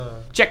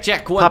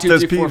Check. 1, Pop 2,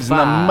 those 3, 4, peeves in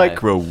the 5.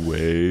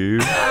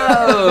 microwave.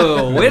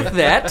 Oh, with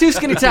that, Two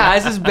Skinny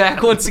Ties is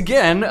back once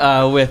again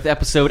with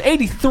episode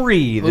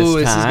 83 this time. Ooh,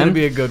 this is going to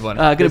be a good one.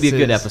 Going to be a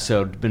good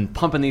episode. Been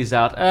pumping these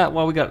out.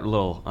 Well, we got a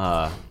little...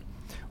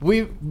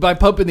 By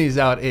pumping these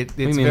out, it's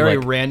very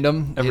like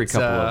random. Every It's,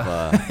 couple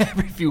of...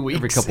 every few weeks.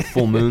 every couple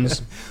full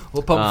moons.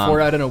 We'll pump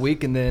 4 out in a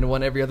week and then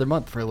 1 every other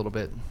month for a little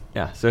bit.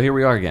 Yeah, so here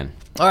we are again.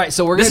 All right,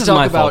 so we're going This to is talk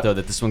my about... fault, though,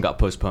 that this one got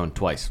postponed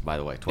twice, by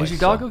the way. Twice. Is your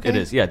dog So okay? It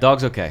is. Yeah,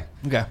 dog's okay.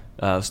 Okay.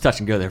 It was touch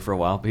and go there for a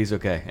while, but he's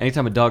okay.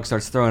 Anytime a dog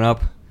starts throwing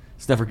up,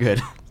 it's never good.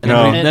 And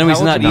No. then, when he's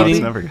And how not old's your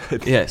eating. dog? It's never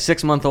good. Yeah,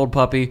 6-month-old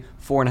puppy,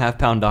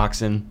 4.5-pound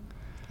dachshund.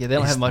 Yeah, they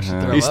don't have much to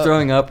throw He's up.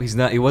 throwing up.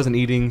 He wasn't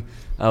eating.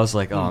 I was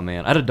like, oh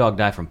man. I had a dog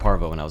die from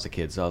parvo when I was a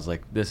kid, so I was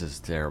like, this is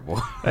terrible.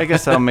 I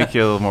guess that'll make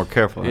you a little more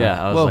careful. Yeah,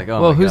 Huh? I was Whoa, like,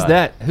 oh whoa, my who's God.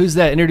 that? Who's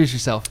that? Introduce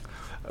yourself.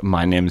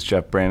 My name is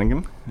Jeff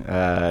Brannigan.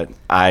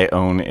 I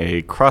own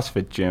a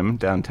CrossFit gym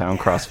downtown,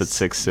 CrossFit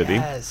Six City.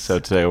 Yes. So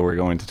today we're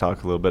going to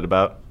talk a little bit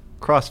about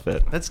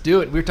CrossFit. Let's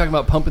do it. We were talking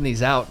about pumping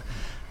these out.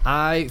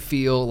 I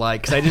feel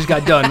like, because I just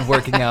got done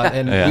working out,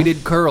 and Yeah. we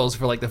did curls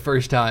for like the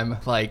first time.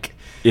 Like,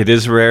 It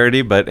is a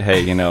rarity, but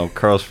hey,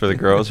 curls for the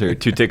girls or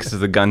 2 tickets to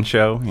the gun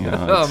show.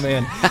 oh it's-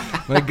 man,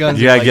 my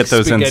guns You are gotta like get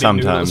those in spaghetti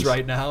noodles sometimes.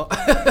 right now.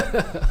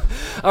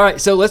 All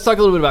right, so let's talk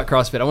a little bit about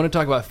CrossFit. I want to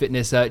talk about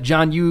fitness.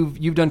 John,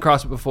 you've done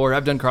CrossFit before.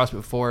 I've done CrossFit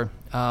before.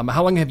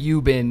 How long have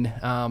you been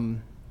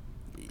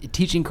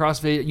teaching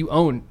CrossFit? You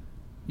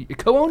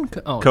co-own?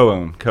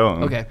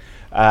 Co-own. Okay.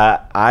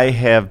 I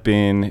have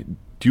been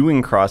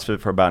doing CrossFit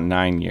for about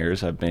 9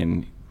 years. I've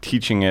been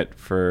teaching it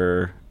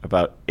for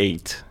about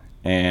 8,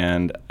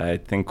 and I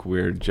think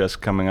we're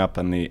just coming up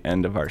on the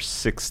end of our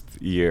 6th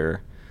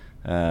year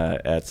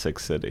at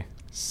Six City.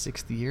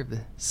 6th year of the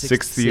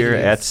Sixth year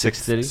at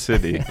Sixth Six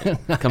City? City.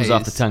 Comes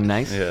off the Nice. tongue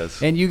nice.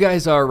 Yes. And you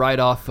guys are right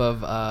off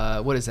of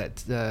what is that?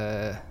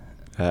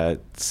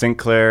 St.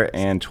 Clair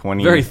and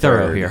 20. Very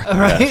thorough here.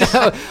 Right.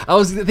 I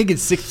was thinking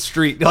 6th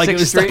Street. Like it 6th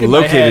was stuck Street? in my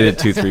Located head. at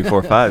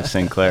 2345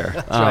 St.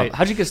 Clair. right.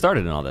 How'd you get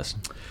started in all this?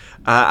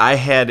 I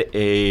had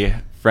a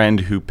friend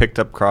who picked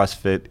up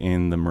CrossFit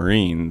in the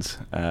Marines,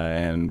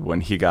 and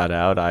when he got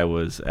out, I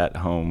was at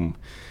home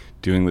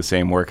doing the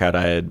same workout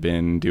I had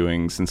been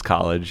doing since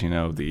college.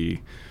 The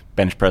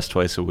bench press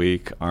twice a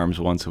week, arms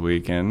once a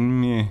week,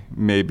 and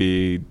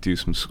maybe do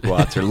some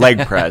squats or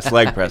leg press,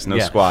 no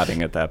Yeah.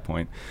 squatting at that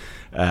point.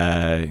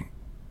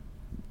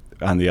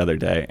 On the other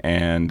day,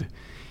 and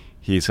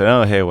he said,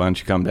 "Oh, hey, why don't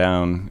you come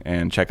down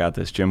and check out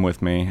this gym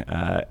with me?"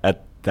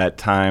 At that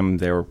time,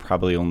 there were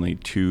probably only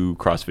 2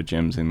 CrossFit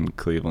gyms in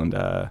Cleveland,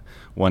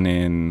 one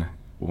in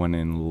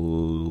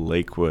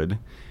Lakewood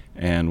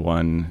and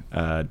one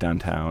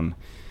downtown.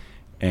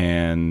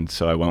 And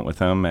so I went with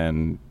him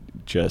and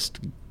just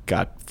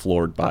got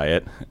floored by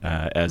it,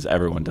 as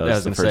everyone does. I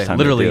was the going first to say, time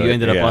literally, they do you it.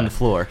 ended up Yeah. on the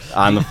floor.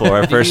 On the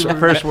floor.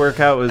 First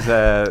workout was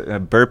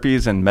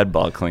burpees and med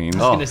ball cleans. I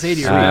was gonna say,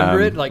 do you remember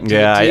it? Like, to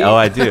yeah, the T?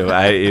 I do.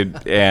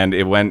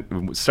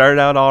 It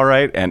started out all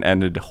right and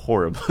ended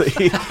horribly.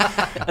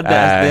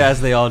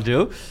 As they all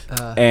do.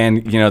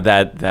 And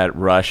that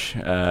rush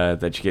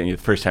that you get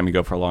the first time you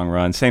go for a long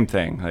run, same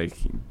thing. Like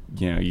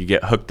you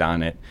get hooked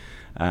on it.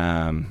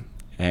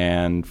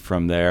 And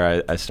from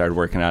there, I started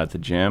working out at the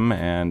gym,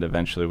 and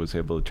eventually was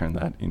able to turn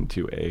that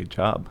into a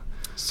job.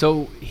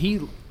 So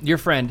your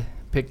friend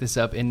picked this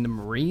up in the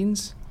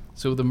Marines.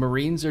 So the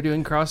Marines are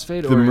doing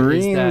CrossFit, The or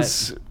Marines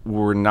is that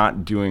were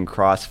not doing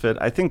CrossFit.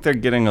 I think they're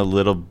getting a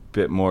little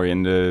bit more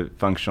into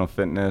functional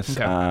fitness.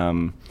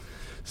 Okay.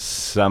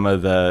 Some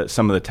of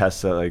the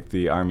tests that like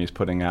the Army's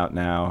putting out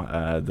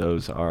now,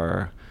 those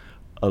are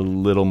a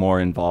little more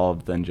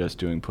involved than just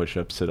doing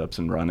push-ups, sit-ups,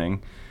 and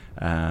running.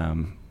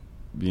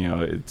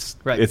 It's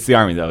Right. It's the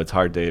Army though. It's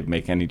hard to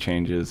make any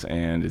changes,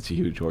 and it's a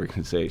huge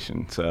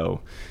organization.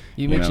 So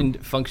you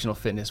mentioned functional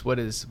fitness? What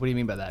do you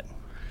mean by that?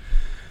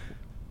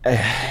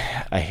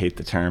 I hate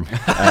the term. And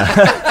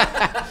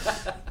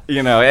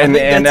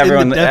that's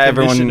everyone, in the definition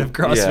everyone of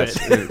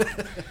CrossFit. yes.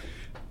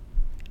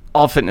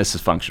 All fitness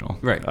is functional,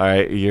 Right. All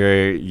right,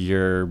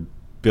 you're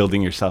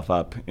building yourself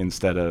up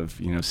instead of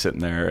sitting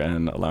there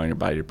and allowing your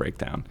body to break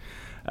down.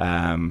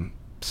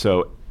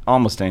 So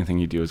almost anything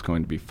you do is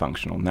going to be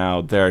functional.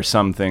 Now there are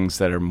some things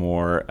that are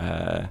more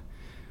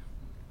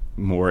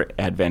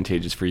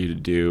advantageous for you to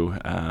do.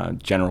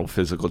 General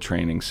physical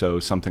training, so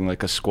something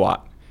like a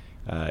squat.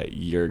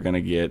 You're going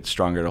to get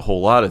stronger at a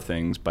whole lot of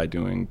things by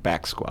doing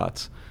back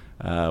squats,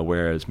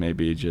 whereas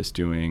maybe just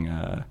doing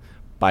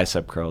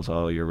bicep curls,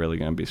 all you're really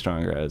going to be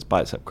stronger at is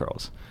bicep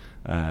curls.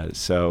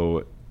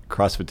 So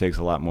CrossFit takes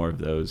a lot more of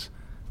those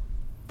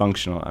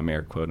functional, I'm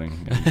air quoting,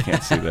 you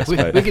can't see this, we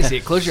but can see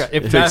it. Close your eyes.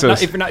 If takes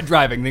those- you're not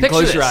driving, then Picture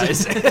close your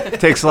this. eyes.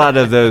 takes a lot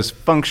of those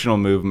functional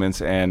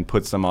movements and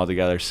puts them all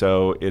together.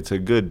 So it's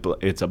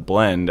it's a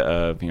blend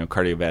of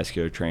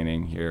cardiovascular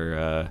training,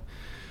 your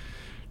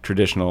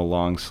traditional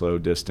long, slow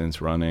distance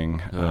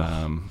running,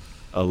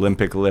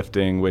 Olympic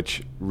lifting,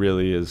 which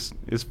really is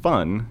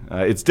fun.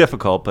 It's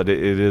difficult, but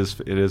it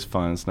is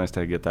fun. It's nice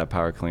to get that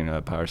power clean or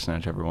that power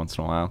snatch every once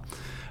in a while.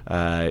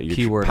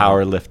 Keyword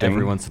power lifting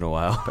every once in a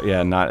while. But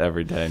yeah, not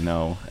every day,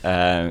 no.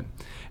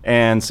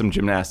 And some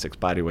gymnastics,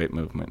 body weight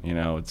movement. You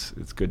know, it's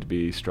good to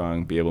be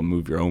strong, be able to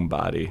move your own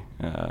body.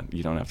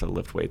 You don't have to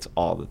lift weights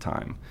all the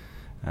time.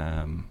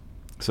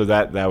 So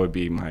that would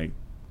be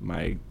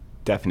my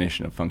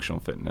definition of functional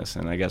fitness.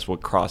 And I guess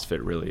what CrossFit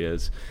really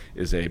is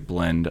a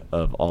blend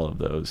of all of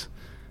those.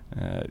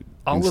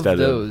 All of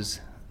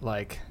those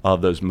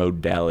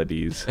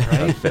modalities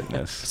of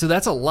fitness. So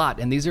that's a lot,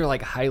 and these are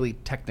like highly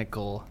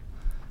technical.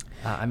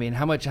 I mean,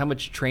 how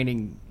much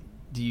training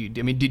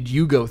did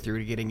you go through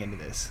to getting into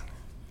this?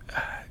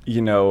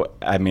 You know,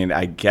 I mean,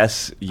 I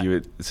guess you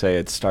would say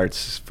it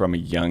starts from a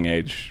young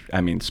age.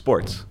 I mean,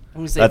 sports.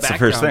 That's the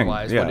first thing.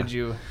 Wise, yeah. What did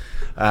you?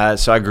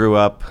 So I grew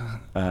up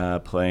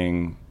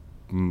playing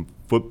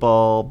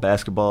football,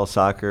 basketball,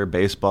 soccer,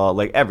 baseball,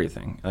 like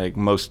everything. Like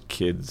most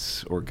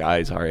kids or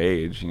guys our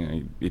age, you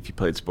know, if you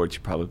played sports,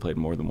 you probably played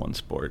more than one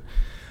sport.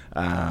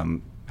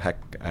 Heck,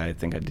 I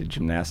think I did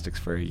gymnastics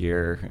for a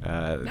year.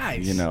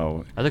 Nice. You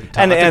know,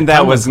 and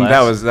that was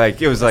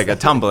like a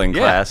tumbling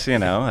class. You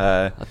know,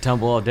 I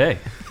tumble all day.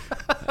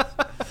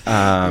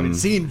 I haven't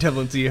seen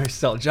tumbling to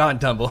yourself, John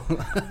Tumble.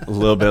 A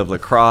little bit of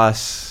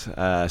lacrosse,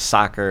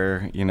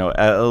 soccer, you know,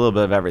 a little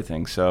bit of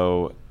everything.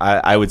 So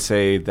I would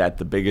say that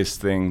the biggest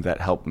thing that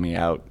helped me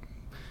out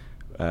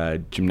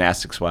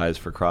gymnastics-wise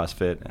for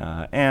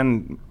CrossFit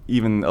and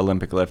even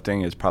Olympic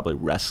lifting is probably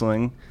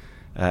wrestling.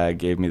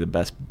 Gave me the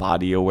best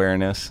body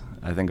awareness,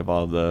 I think, of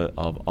all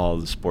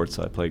the sports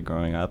that I played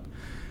growing up.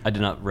 I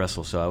did not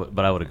wrestle,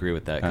 but I would agree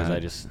with that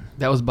because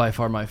that was by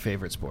far my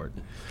favorite sport.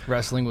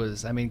 Wrestling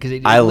was, I mean,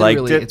 because I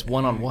liked it. It's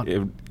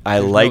one-on-one. I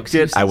liked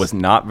it. I was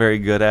not very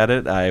good at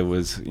it. I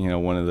was, you know,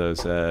 one of those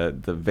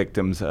the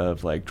victims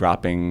of like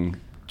dropping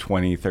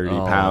 20, 30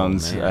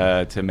 pounds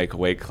to make a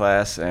weight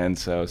class, and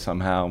so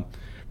somehow,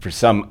 for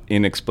some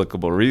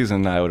inexplicable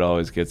reason, I would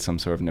always get some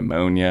sort of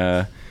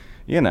pneumonia,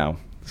 you know.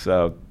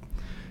 So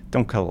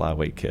don't cut a lot of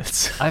weight,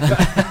 kids.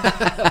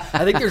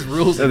 I think there's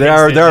rules. There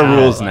are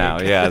rules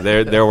now. Yeah,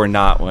 there were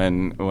not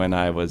when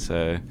I was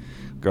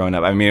growing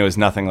up. I mean, it was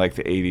nothing like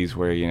the 80s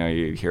where, you know,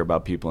 you hear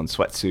about people in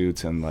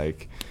sweatsuits and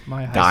like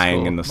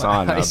dying in the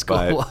sauna. My high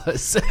school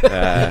was.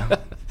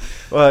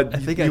 Well, I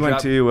think you went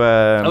to.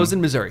 I was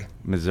in Missouri.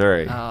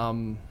 Missouri.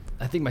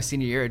 I think my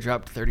senior year I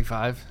dropped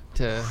 35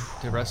 to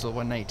wrestle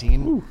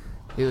 119. Ooh.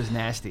 It was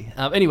nasty.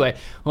 Anyway, I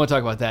won't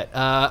talk about that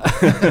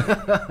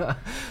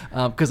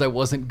because I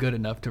wasn't good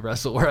enough to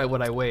wrestle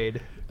what I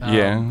weighed.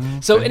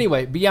 So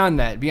anyway, beyond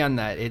that,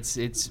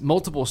 it's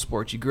multiple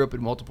sports. You grew up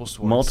in multiple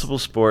sports. Multiple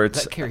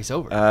sports. That carries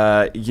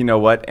over. You know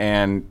what?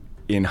 And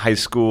in high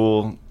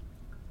school,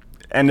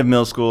 end of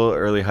middle school,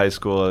 early high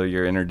school,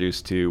 you're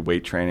introduced to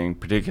weight training,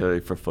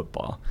 particularly for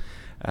football.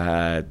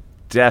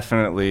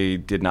 Definitely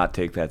did not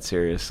take that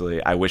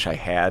seriously. I wish I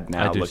had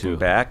now, looking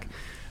back.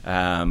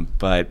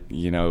 But,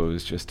 you know, it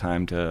was just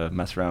time to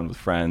mess around with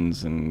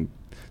friends and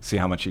see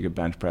how much you could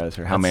bench press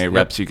or how many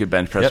reps you could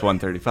bench press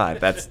 135.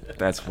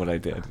 That's what I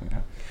did. You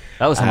know.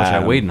 That was how much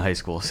I weighed in high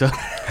school. So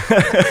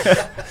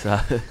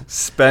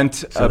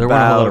spent there weren't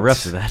a lot of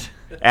reps of that.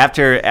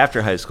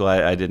 After high school,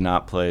 I did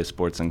not play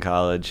sports in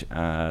college.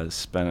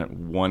 Spent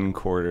one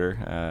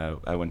quarter.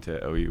 I went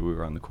to OU. We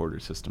were on the quarter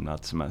system,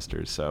 not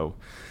semesters. So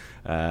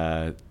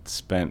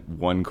spent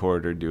one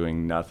quarter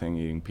doing nothing,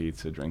 eating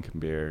pizza, drinking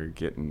beer,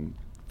 getting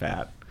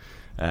fat.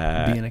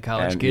 Being a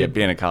college kid. Yeah,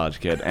 being a college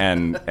kid.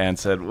 And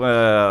said,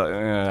 well,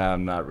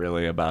 I'm not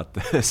really about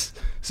this.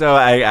 So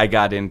I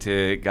got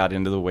into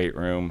the weight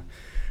room.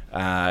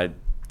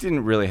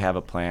 Didn't really have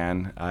a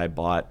plan. I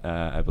bought,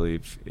 I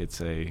believe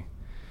it's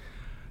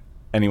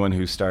anyone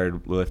who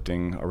started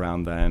lifting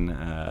around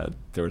then,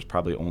 there was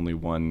probably only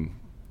one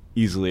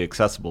easily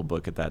accessible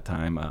book at that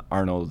time,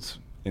 Arnold's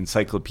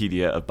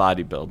Encyclopedia of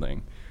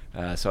Bodybuilding.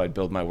 So I'd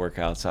build my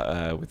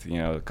workouts with, you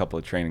know, a couple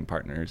of training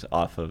partners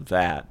off of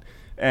that.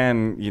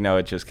 And, you know,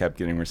 it just kept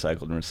getting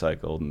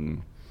recycled.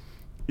 And,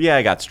 yeah,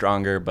 I got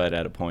stronger, but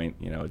at a point,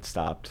 you know, it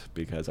stopped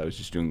because I was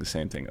just doing the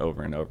same thing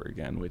over and over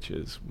again, which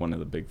is one of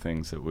the big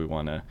things that we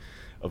want to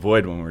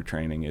avoid when we're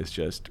training is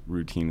just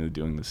routinely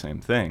doing the same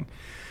thing.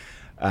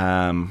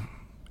 And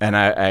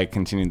I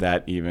continued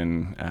that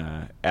even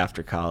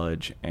after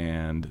college,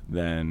 and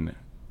then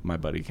my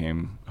buddy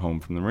came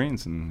home from the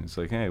Marines, and he's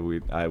like, "Hey,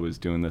 I was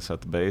doing this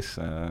at the base.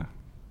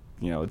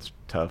 You know, it's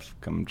tough.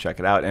 Come check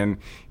it out."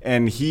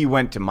 And he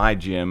went to my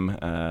gym,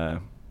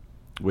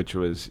 which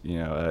was, you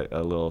know,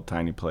 a little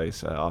tiny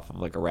place off of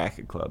like a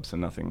racket club, so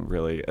nothing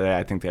really.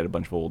 I think they had a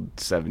bunch of old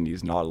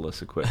 '70s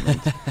Nautilus equipment.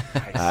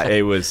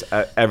 It was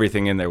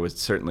everything in there was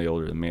certainly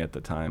older than me at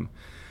the time,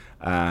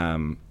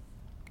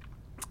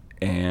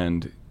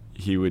 and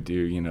he would do,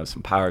 you know,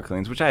 some power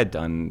cleans, which I had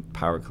done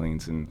power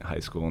cleans in high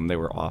school, and they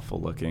were awful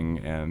looking.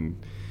 And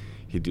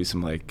he'd do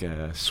some like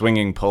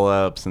swinging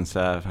pull-ups and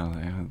stuff. I was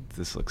like, oh,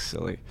 this looks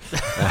silly.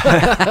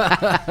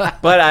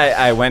 But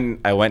I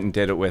went and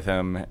did it with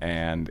him,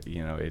 and,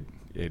 you know,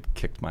 it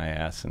kicked my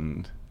ass,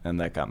 and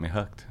that got me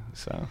hooked.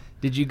 So.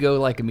 Did you go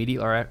like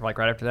immediately, or like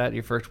right after that,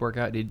 your first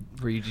workout? Did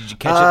you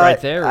catch it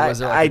right there, or was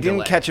there like I a didn't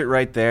delay? catch it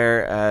right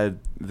there.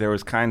 There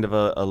was kind of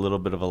a little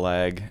bit of a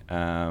lag.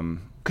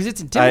 Because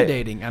it's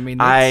intimidating.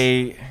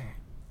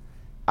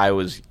 I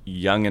was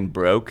young and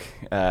broke,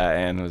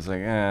 and was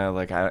like,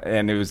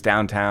 and it was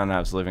downtown. I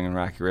was living in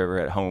Rocky River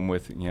at home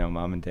with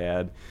mom and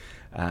dad.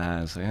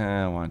 I was like,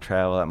 I don't want to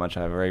travel that much.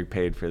 I've already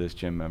paid for this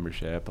gym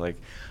membership. Like,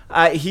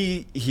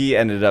 he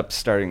ended up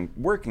starting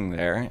working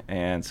there,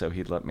 and so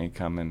he'd let me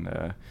come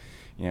and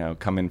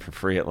come in for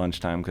free at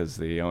lunchtime because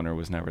the owner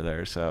was never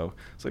there. So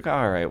it's like,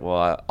 all right,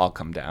 well, I'll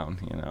come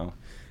down,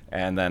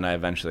 And then I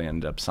eventually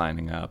ended up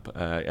signing up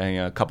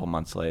a couple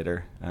months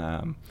later.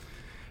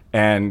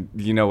 And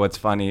what's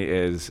funny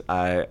is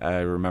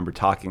I remember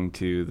talking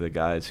to the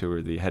guys who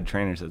were the head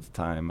trainers at the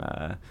time,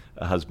 a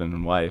husband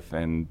and wife,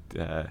 and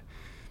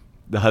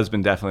the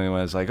husband definitely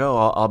was like,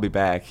 oh, I'll be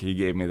back. He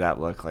gave me that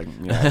look like,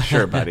 yeah,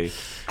 sure, buddy.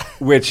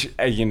 Which,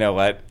 you know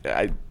what,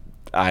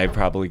 I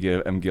probably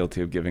am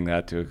guilty of giving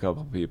that to a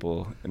couple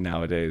people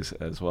nowadays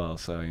as well.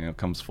 So, it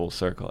comes full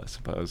circle, I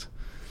suppose.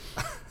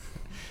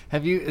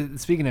 Have you,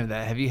 speaking of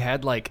that, have you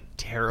had like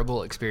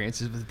terrible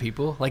experiences with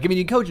people? Like, I mean,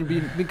 you've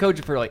been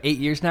coaching for like 8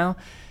 years now.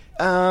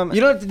 You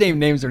don't have to name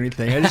names or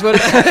anything. I just want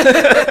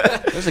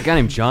to. There's a guy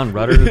named John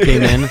Rudder who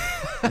came in,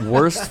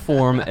 worst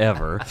form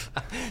ever.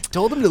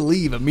 Told him to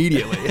leave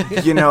immediately.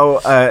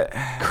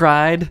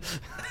 Cried.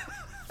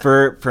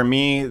 For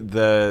me,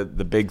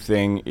 the big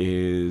thing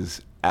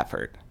is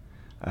effort.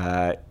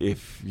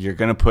 If you're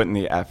going to put in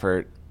the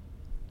effort,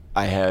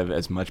 I have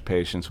as much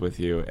patience with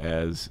you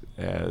as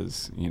a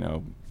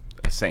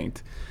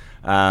saint.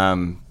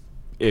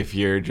 If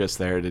you're just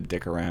there to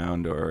dick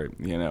around or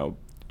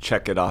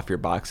check it off your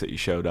box that you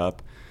showed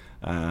up,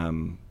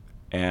 and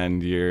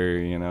you're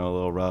a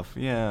little rough,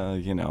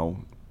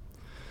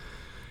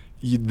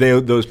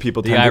 those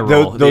people tend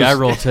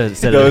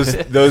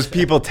those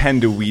people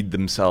tend to weed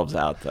themselves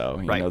out,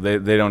 though. Right.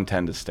 They don't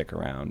tend to stick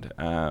around.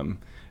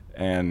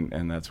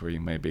 And that's where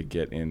you maybe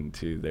get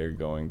into they're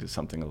going to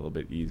something a little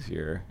bit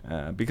easier,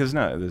 because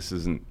no, this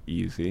isn't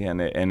easy,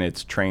 and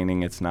it's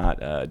training. It's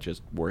not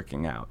just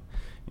working out.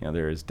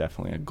 There is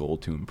definitely a goal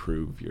to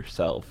improve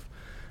yourself,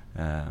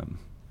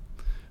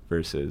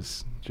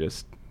 versus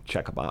just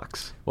check a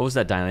box. What was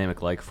that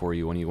dynamic like for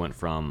you when you went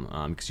from,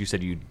 because you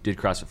said you did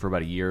CrossFit for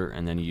about a year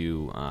and then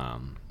you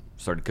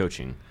started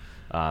coaching.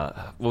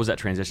 What was that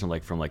transition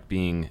like from like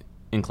being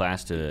in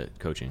class to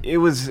coaching? It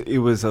was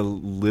a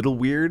little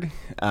weird.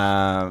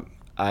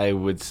 I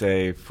would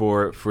say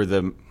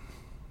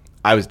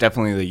I was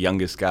definitely the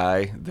youngest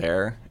guy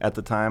there at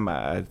the time.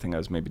 I think I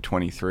was maybe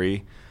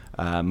 23.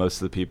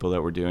 Most of the people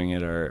that were doing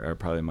it are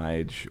probably my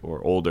age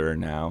or older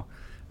now,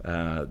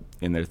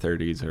 in their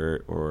 30s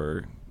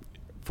or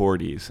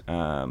 40s.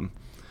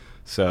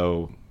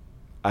 So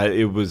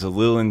it was a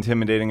little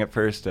intimidating at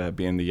first,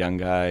 being the young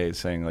guy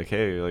saying like,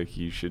 hey, like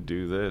you should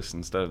do this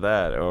instead of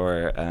that,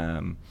 or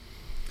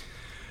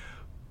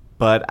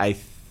but I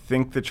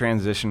think the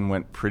transition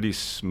went pretty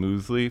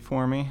smoothly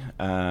for me.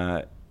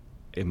 My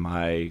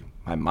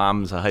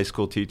mom's a high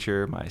school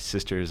teacher. My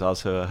sister is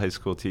also a high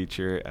school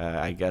teacher.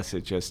 I guess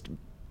it just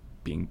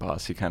being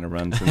bossy kind of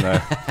runs in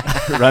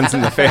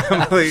the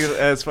family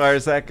as far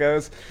as that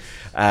goes.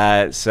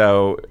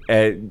 So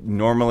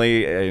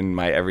normally in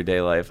my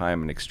everyday life,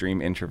 I'm an extreme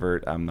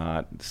introvert. I'm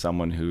not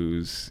someone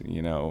who's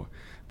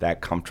that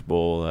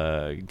comfortable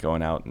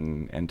going out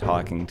and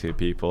talking to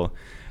people.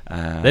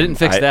 They didn't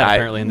fix that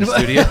apparently in the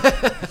studio.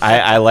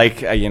 I like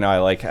hanging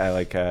out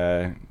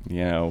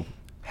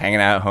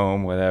at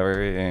home,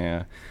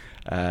 whatever.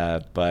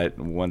 But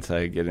once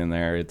I get in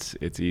there,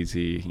 it's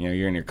easy.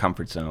 You're in your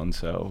comfort zone.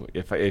 So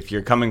if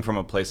you're coming from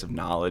a place of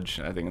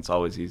knowledge, I think it's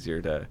always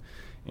easier to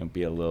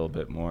be a little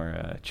bit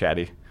more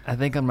chatty. I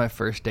think on my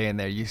first day in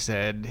there, you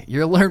said,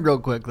 you'll learn real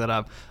quick that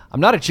I'm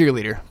not a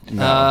cheerleader.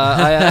 No.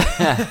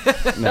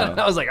 No.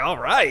 I was like, all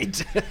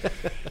right.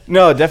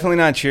 No, definitely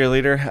not a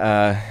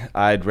cheerleader.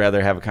 I'd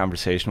rather have a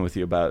conversation with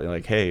you about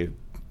like, hey,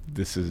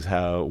 this is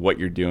what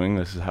you're doing.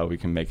 This is how we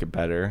can make it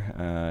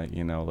better.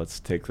 Let's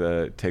take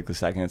the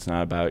second. It's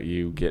not about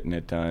you getting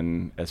it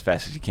done as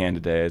fast as you can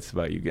today. It's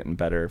about you getting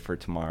better for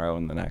tomorrow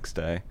and the next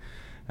day.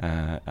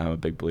 I'm a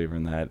big believer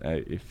in that.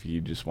 If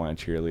you just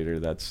want a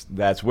cheerleader,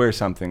 that's where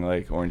something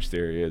like Orange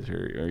Theory is,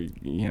 or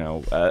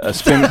a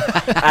spin.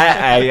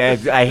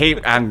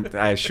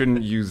 I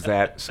shouldn't use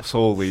that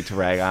solely to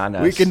rag on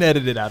us. We can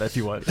edit it out if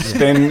you want.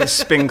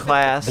 Spin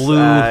class,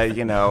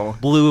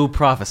 Blue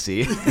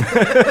Prophecy.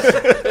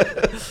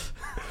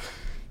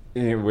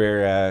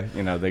 Where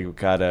they've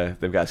got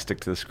to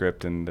stick to the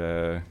script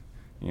and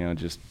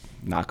just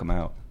knock them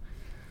out.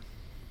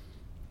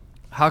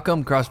 How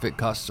come CrossFit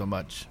costs so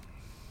much?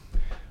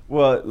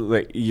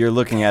 Well, you're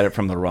looking at it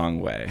from the wrong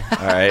way,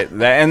 all right?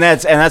 And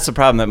that's the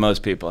problem that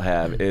most people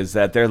have, is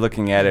that they're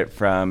looking at it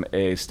from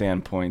a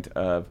standpoint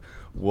of,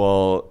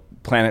 well,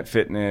 Planet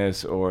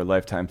Fitness or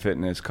Lifetime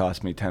Fitness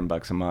cost me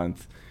 $10 a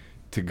month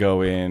to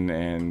go in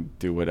and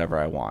do whatever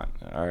I want,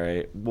 all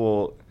right?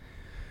 Well,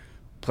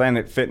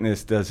 Planet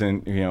Fitness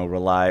doesn't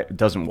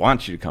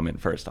want you to come in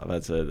first off.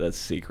 That's a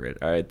secret.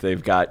 All right,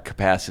 they've got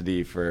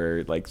capacity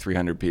for like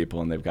 300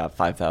 people, and they've got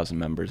 5,000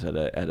 members at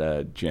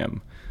a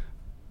gym.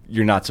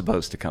 You're not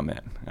supposed to come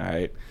in. All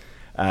right,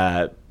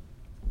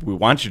 we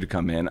want you to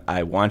come in.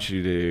 I want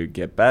you to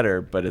get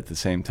better, but at the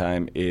same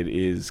time, it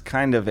is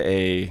kind of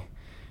a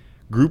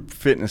group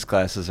fitness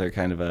classes are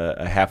kind of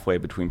a halfway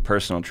between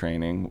personal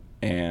training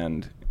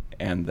and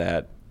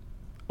that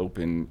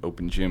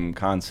open gym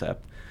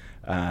concept.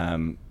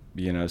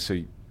 So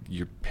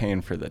you're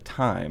paying for the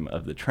time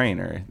of the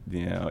trainer,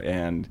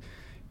 and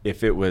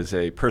if it was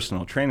a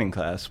personal training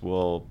class,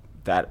 well,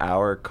 that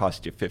hour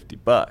cost you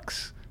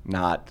 $50,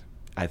 not,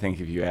 I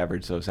think if you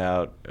average those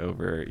out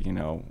over,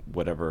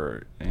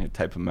 whatever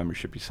type of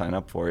membership you sign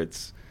up for,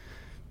 it's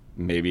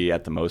maybe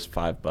at the most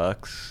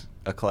 $5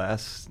 a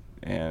class,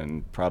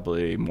 and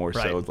probably more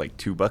so like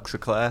 $2 a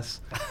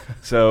class.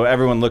 So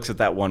everyone looks at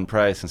that one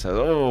price and says,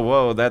 "Oh,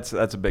 whoa, that's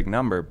a big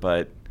number,"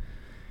 but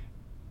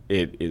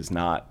it is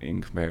not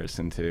in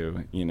comparison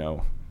to,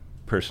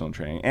 personal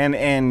training.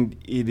 And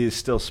it is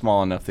still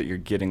small enough that you're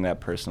getting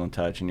that personal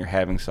touch and you're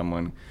having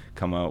someone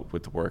come out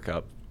with the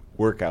workout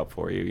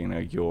for you.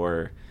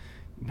 You're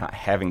not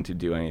having to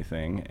do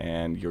anything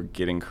and you're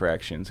getting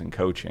corrections and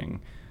coaching.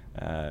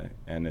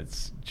 And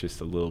it's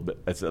just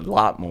it's a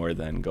lot more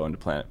than going to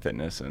Planet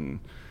Fitness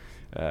and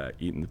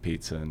eating the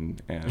pizza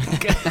and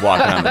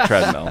walking on the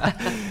treadmill.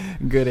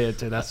 Good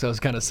answer. So I was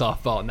kind of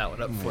softballing that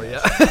one up for you.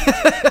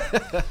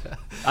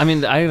 I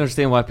mean, I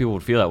understand why people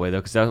would feel that way, though,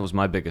 because that was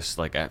my biggest,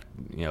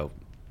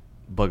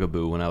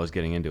 bugaboo when I was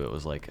getting into it.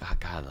 Was like, oh,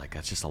 God,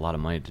 that's just a lot of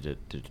money to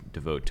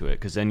devote to it.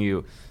 Because then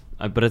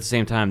but at the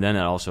same time, then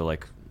it also,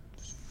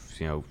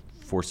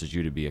 forces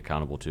you to be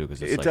accountable, too.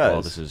 Because it's does.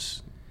 Well, this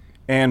is...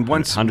 And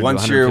once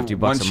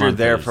you're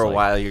there for a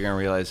while, you're going to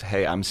realize,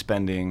 hey, I'm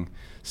spending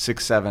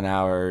 6-7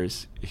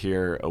 hours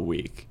here a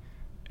week,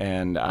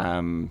 and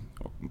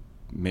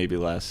maybe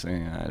less.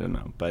 I don't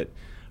know, but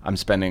I'm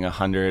spending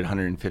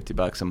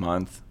 $150 a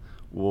month.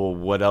 Well,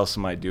 what else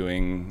am I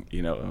doing?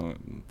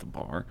 At the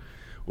bar.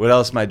 What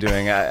else am I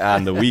doing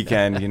on the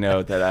weekend?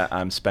 That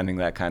I'm spending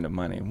that kind of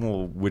money.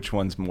 Well, which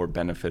one's more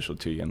beneficial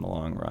to you in the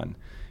long run?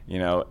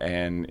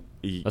 And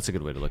that's a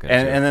good way to look at it.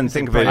 And then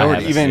think of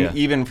it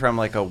even from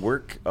like a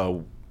work.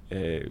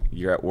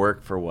 You're at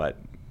work for what?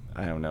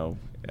 I don't know.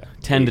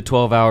 10 to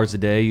 12 hours a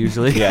day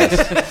usually. Yes.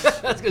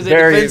 That's because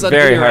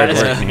very hard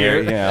working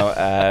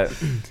here.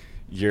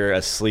 You're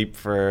asleep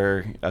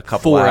for a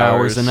couple 4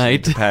 hours a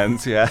night.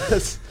 Depends.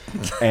 Yes.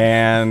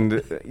 And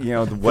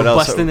what We're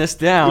else? Busting this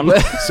down.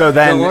 So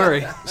then, don't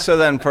worry. So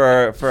then,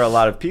 for a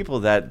lot of people,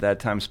 that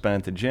time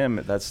spent at the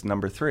gym, that's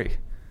number 3.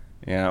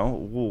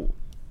 Well,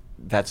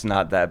 that's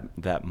not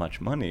that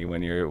much money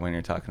when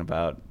you're talking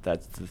about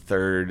that's the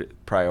third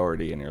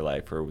priority in your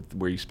life, or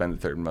where you spend the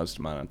third most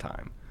amount of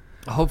time.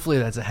 Hopefully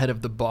that's ahead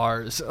of the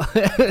bars.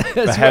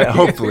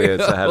 Hopefully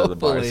it's ahead of the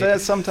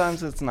bars.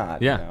 Sometimes it's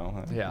not.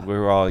 Yeah. Yeah. We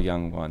were all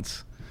young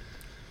once.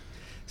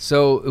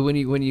 So when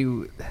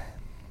you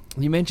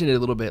mentioned it a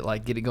little bit,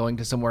 like going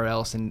to somewhere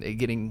else and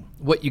getting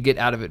what you get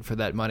out of it for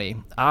that money.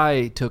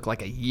 I took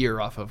like a year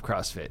off of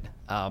CrossFit.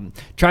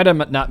 Try to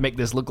not make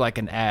this look like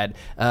an ad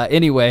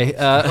anyway,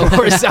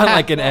 or sound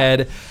like an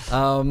ad.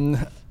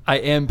 I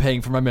am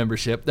paying for my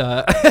membership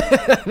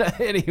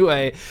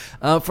anyway,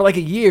 for like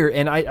a year,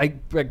 and I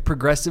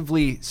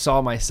progressively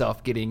saw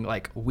myself getting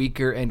like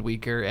weaker and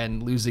weaker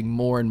and losing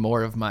more and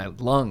more of my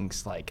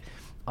lungs, like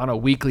on a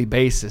weekly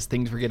basis.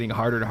 Things were getting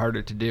harder and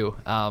harder to do.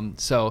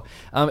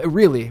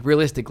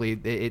 Realistically,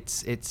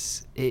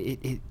 it's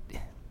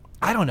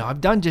I don't know.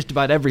 I've done just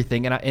about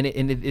everything,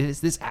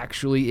 this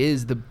actually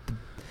is the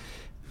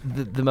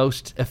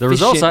most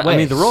efficient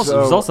way. The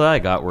results that I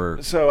got were.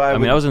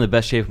 I was in the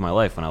best shape of my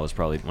life when I was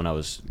going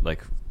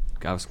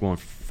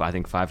I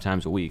think 5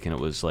 times a week, and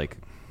it was like.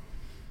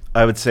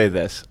 I would say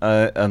this: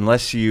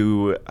 unless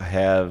you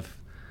have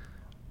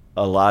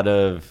a lot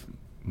of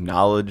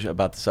knowledge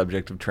about the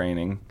subject of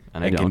training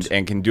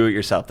and can do it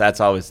yourself, that's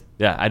always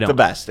the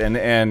best.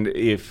 And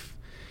if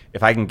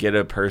I can get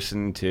a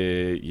person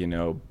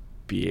to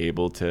be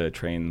able to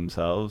train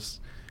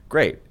themselves,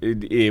 great.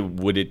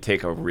 Would it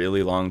take a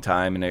really long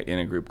time in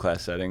a group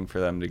class setting for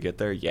them to get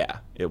there? Yeah,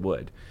 it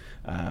would,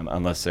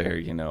 unless they're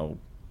a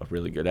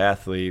really good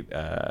athlete,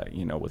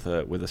 with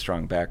a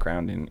strong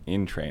background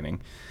in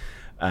training.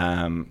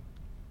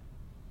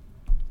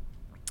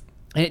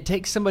 And it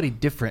takes somebody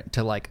different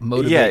to like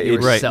motivate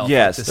yourself. Right.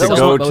 Yes, to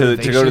go to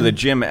the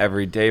gym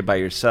every day by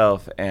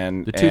yourself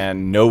and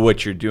know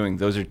what you're doing.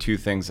 Those are 2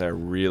 things that are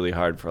really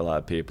hard for a lot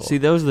of people. See,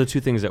 those are the 2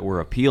 things that were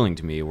appealing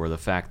to me, were the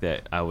fact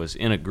that I was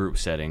in a group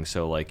setting,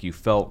 so like you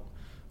felt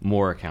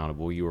more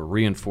accountable. You were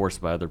reinforced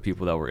by other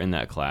people that were in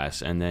that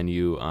class, and then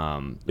you.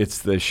 It's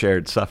the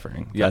shared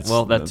suffering. Yeah,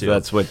 that too.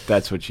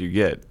 That's what you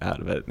get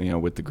out of it.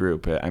 With the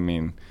group. I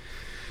mean.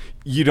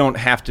 you don't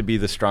have to be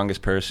the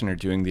strongest person or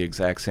doing the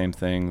exact same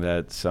thing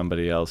that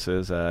somebody else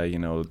is.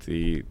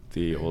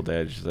 The old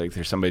adage is like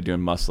there's somebody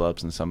doing muscle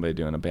ups and somebody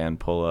doing a band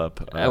pull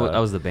up. I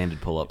was the banded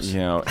pull ups.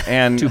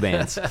 And 2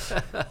 bands.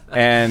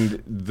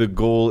 And the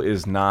goal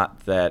is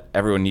not that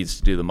everyone needs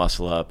to do the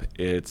muscle up.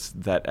 It's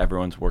that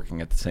everyone's working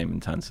at the same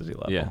intensity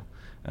level.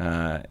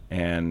 Yeah.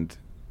 And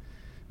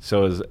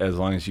so as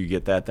long as you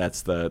get that,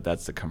 that's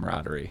the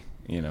camaraderie,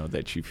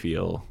 that you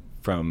feel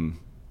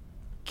from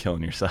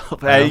killing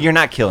yourself. You're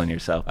not killing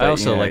yourself. But, I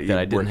also like that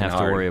I didn't have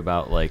to worry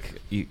about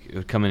you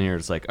would come in here.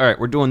 It's like, all right,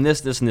 we're doing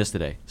this, and this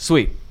today.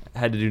 Sweet.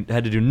 Had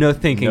to do no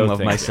thinking of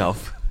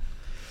myself.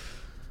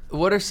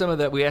 What are some of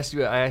that? I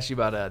asked you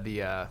about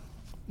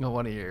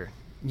one of your.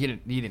 You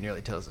didn't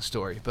really tell us a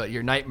story, but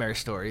your nightmare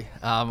story.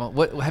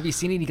 What have you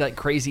seen any like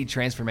crazy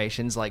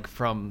transformations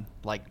from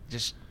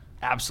just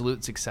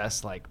absolute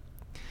success? Like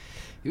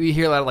we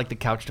hear a lot of the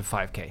couch to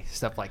 5K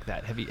stuff like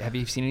that. Have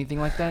you seen anything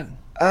like that?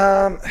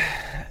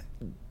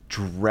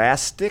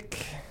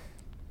 Drastic?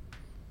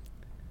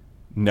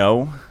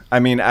 No. I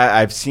mean,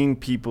 I've seen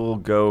people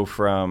go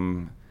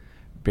from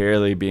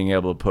barely being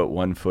able to put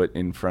one foot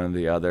in front of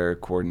the other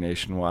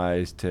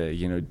coordination-wise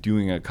to,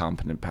 doing a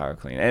competent power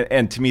clean.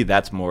 And to me,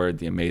 that's more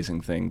the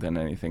amazing thing than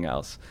anything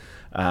else.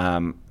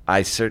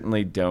 I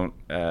certainly don't,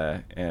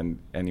 and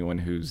anyone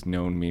who's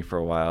known me for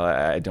a while,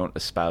 I don't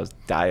espouse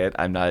diet.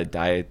 I'm not a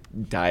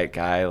diet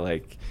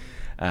guy.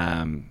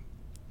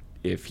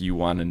 If you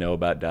want to know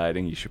about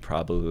dieting, you should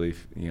probably,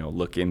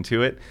 look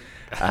into it.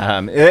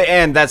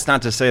 And that's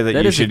not to say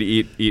that you should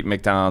eat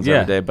McDonald's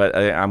every day, but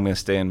I'm going to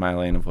stay in my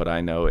lane of what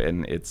I know.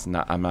 And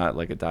I'm not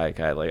like a diet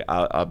guy.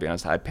 I'll be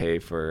honest, I pay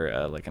for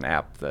an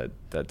app that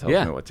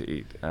tells me what to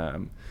eat.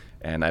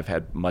 And I've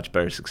had much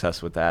better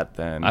success with that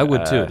than I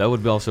would too. That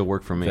would also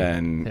work for me.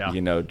 Than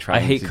trying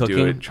I hate to cooking.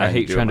 do it. I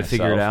hate trying to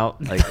figure it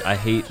out. I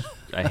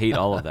hate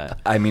all of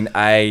that. I mean,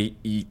 I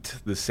eat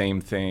the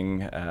same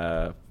thing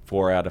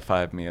 4 out of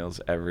 5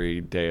 meals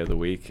every day of the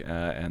week,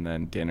 and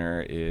then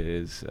dinner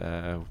is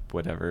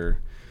whatever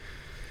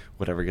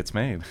gets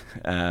made,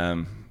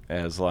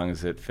 as long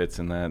as it fits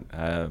in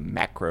that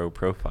macro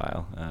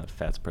profile: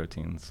 fats,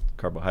 proteins,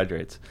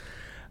 carbohydrates.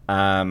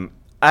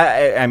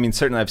 I mean,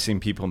 certainly I've seen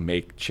people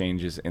make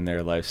changes in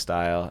their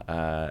lifestyle.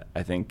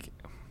 I think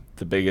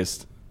the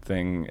biggest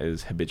thing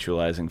is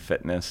habitualizing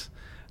fitness.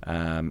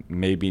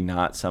 Maybe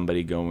not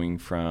somebody going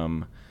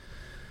from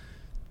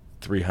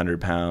 300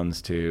 pounds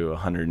to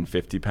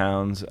 150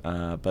 pounds,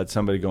 but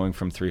somebody going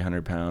from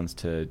 300 pounds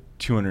to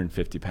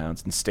 250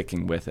 pounds and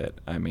sticking with it.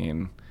 I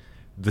mean,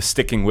 the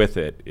sticking with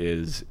it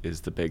is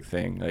the big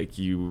thing.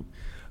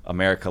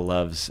 America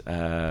loves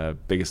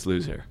Biggest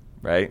Loser,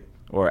 right?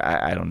 Or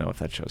I don't know if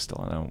that show's still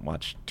on. I don't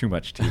watch too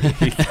much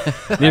TV.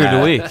 Neither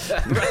do we.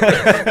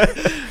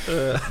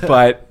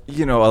 But,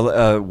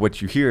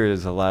 what you hear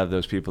is a lot of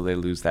those people, they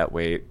lose that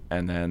weight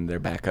and then they're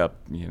back up,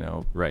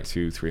 right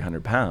to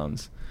 300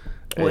 pounds.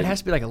 Well, it has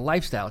to be like a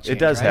lifestyle change. It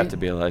does right? have to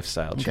be a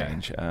lifestyle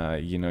change.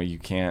 You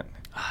can't.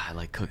 I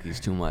like cookies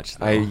too much,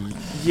 though.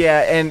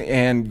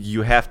 And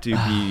you have to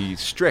be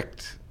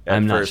strict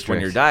at first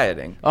when you're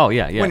dieting. Oh,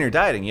 yeah. When you're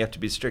dieting, you have to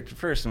be strict at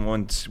first, and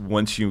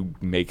once you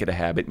make it a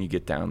habit and you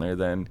get down there,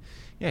 then,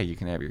 you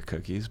can have your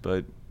cookies,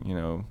 but,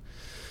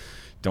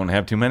 don't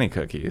have too many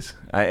cookies.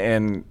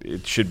 And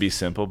it should be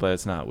simple, but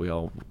it's not. We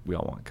all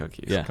want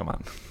cookies. Yeah. Come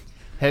on.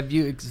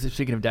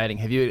 Speaking of dieting,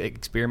 have you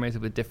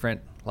experimented with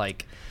different,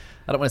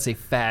 I don't want to say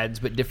fads,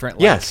 but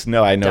different. Yes,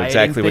 no, I know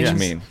exactly what you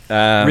mean.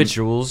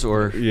 Rituals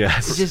or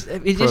yes, it's just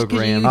because you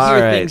hear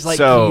right, things like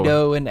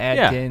keto and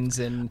Atkins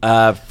and.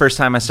 First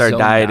time I started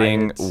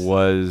dieting diets.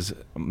 was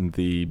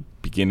the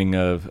beginning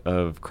of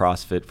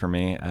CrossFit for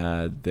me.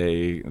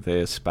 They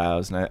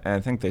espoused, and I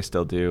think they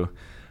still do,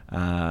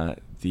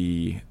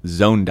 the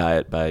Zone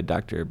Diet by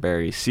Dr.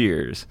 Barry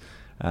Sears.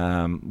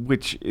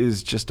 Which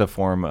is just a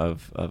form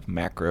of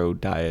macro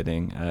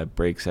dieting.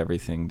 Breaks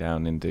everything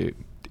down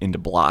into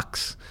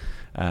blocks,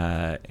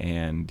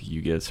 and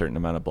you get a certain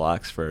amount of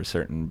blocks for a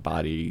certain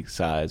body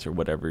size or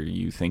whatever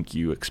you think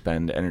you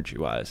expend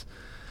energy-wise.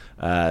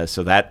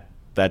 So that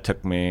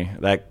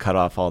cut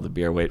off all the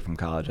beer weight from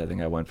college. I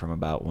think I went from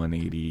about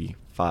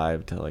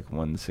 185 to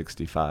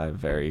 165,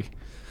 very,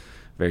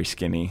 very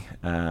skinny.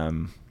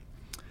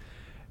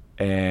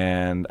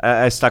 And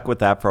I stuck with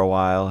that for a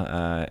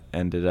while.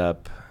 Ended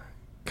up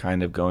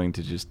kind of going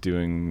to just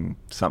doing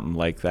something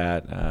like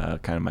that,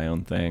 kind of my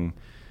own thing,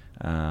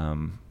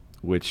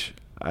 which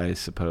I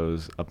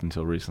suppose up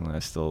until recently I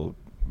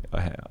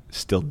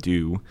still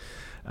do.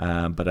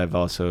 But I've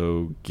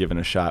also given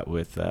a shot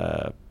with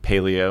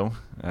paleo.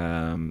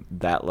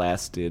 That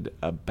lasted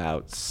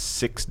about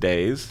 6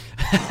 days.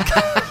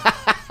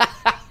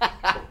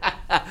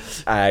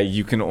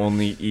 You can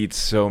only eat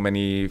so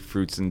many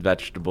fruits and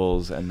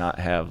vegetables and not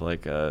have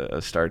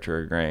a starch or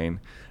a grain.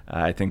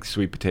 I think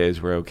sweet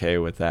potatoes were okay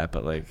with that,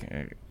 but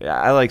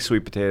I like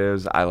sweet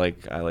potatoes. I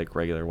like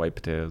regular white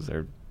potatoes.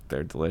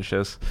 They're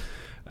delicious.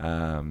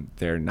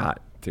 They're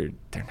not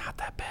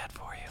that bad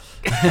for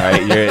you. All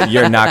right,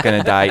 you're not going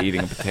to die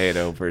eating a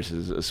potato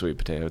versus a sweet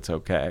potato. It's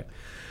okay.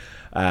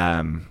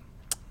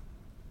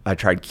 I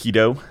tried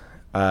keto.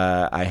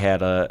 I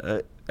had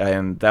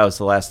and that was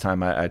the last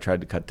time I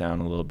tried to cut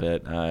down a little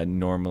bit.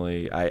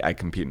 Normally, I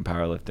compete in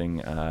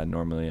powerlifting.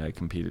 Normally, I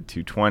compete at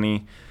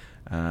 220,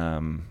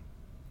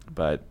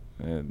 but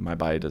my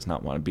body does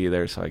not want to be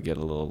there, so I get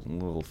a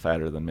little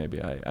fatter than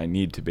maybe I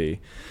need to be.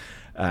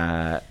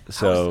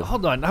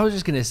 Hold on, I was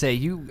just gonna say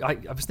I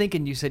was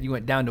thinking you said you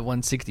went down to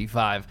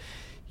 165.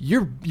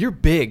 You're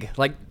big,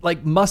 like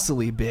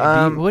muscly big.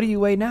 What do you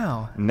weigh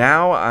now?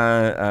 Now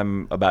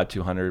I'm about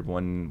 200,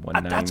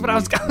 190. That's what I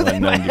was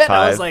in my head.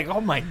 I was like,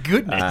 oh my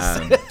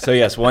goodness. So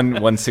yes,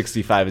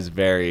 165 is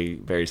very,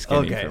 very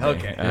skinny for me.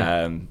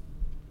 Okay.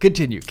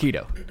 Continue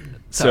keto.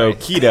 Sorry. So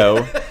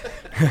keto,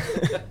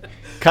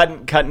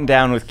 cutting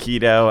down with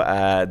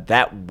keto,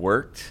 that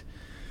worked.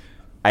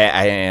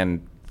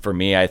 And for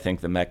me, I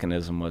think the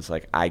mechanism was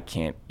like, I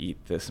can't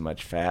eat this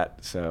much fat,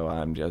 so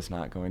I'm just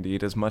not going to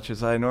eat as much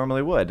as I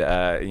normally would.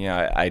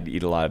 I'd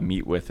eat a lot of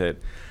meat with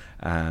it,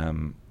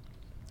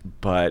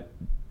 but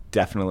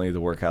definitely the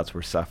workouts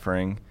were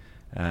suffering,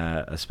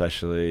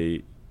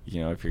 especially,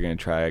 if you're going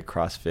to try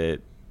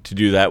CrossFit. To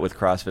do that with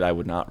CrossFit, I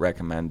would not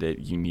recommend it.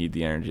 You need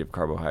the energy of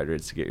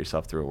carbohydrates to get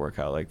yourself through a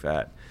workout like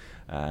that.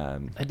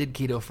 I did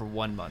keto for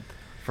 1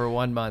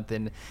 month.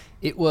 And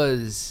it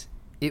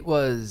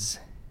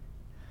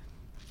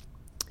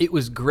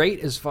was great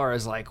as far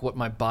as like what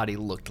my body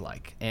looked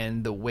like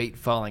and the weight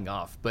falling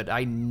off, but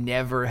I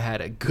never had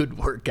a good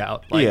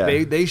workout.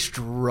 Like they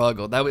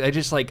struggled. I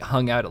just like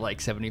hung out at like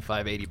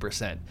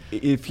 75-80%.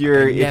 If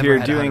you're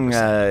doing,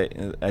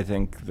 I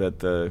think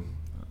that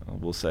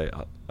we'll say,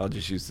 I'll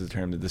just use the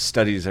term that the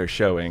studies are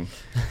showing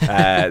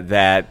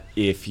that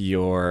if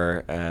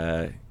you're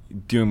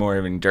doing more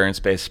of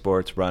endurance-based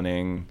sports,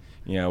 running,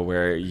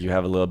 where you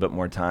have a little bit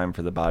more time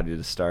for the body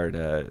to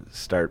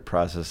start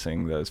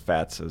processing those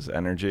fats as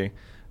energy,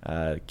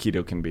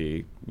 keto can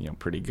be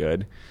pretty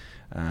good.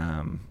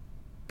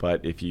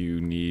 But if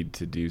you need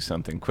to do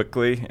something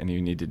quickly and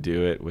you need to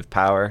do it with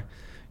power,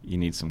 you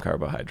need some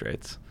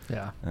carbohydrates.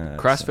 Yeah.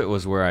 CrossFit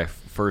was where I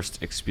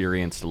first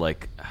experienced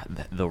like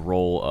the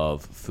role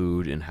of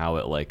food and how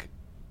it like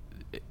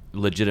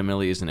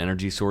legitimately is an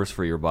energy source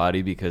for your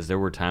body, because there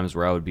were times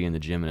where I would be in the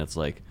gym and it's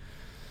like,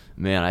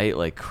 man, I ate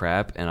like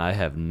crap and I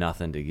have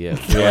nothing to give.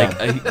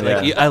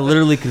 I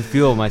literally could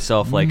feel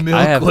myself like Milk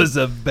I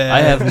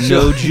have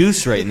no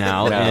juice right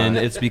now, and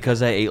it's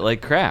because I ate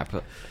like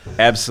crap.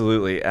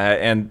 Absolutely,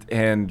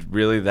 and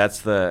really that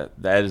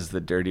is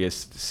the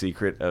dirtiest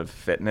secret of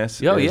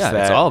fitness. Oh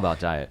yeah, it's all about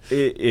diet.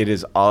 It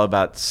is all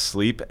about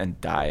sleep and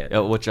diet,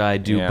 which I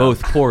do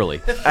both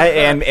poorly.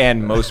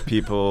 and most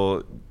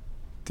people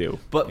do,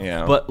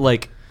 but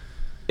like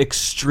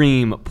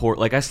extreme poor.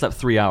 Like I slept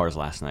 3 hours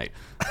last night.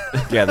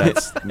 Yeah,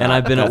 and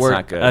I've been at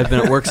work. I've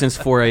been at work since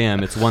 4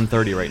 a.m. It's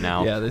 1:30 right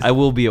now. Yeah, I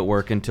will be at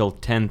work until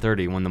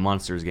 10:30 when the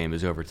Monsters game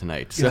is over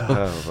tonight. So.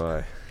 Oh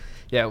boy.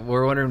 Yeah,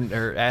 we're wondering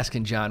or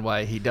asking John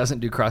why he doesn't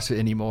do CrossFit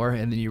anymore,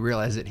 and then you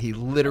realize that he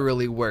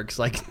literally works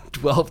like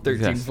 12,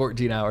 13,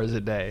 14 hours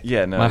a day.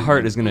 Yeah, no. My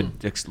heart is going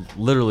to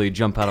literally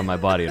jump out of my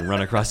body and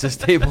run across this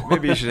table.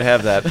 Maybe you should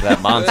have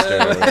that monster.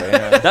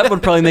 That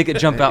would probably make it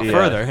jump out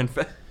further.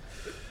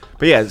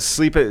 But yeah,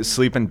 sleep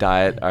and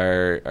diet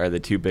are the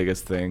two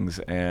biggest things,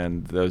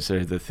 and those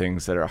are the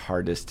things that are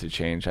hardest to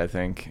change, I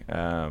think.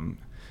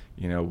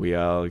 We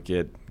all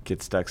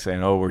get stuck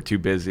saying, oh, we're too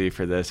busy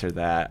for this or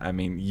that. I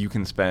mean, you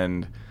can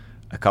spend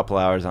a couple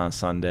hours on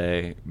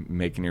Sunday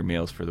making your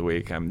meals for the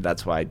week.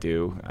 That's what I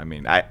do. I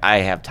mean, I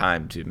have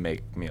time to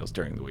make meals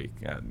during the week.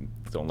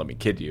 Don't let me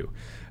kid you.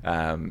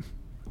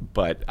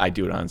 But I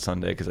do it on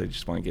Sunday because I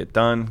just want to get it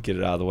done, get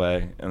it out of the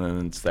way, and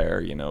then it's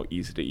there,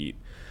 easy to eat.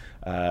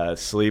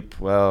 Sleep,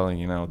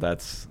 well,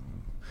 that's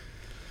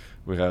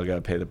we all got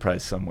to pay the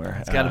price somewhere.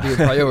 It's got to be a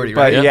priority,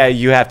 right? But yeah,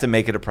 you have to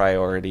make it a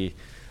priority.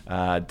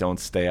 Don't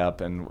stay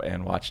up and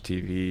watch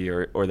TV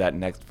or that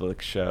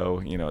Netflix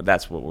show.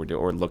 That's what we're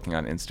doing. We're looking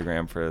on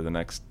Instagram for the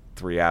next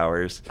 3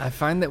 hours. I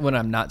find that when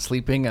I'm not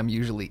sleeping, I'm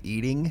usually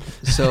eating.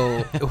 So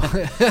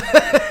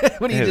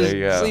when you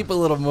just sleep a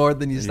little more,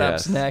 then you stop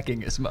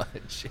snacking as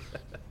much.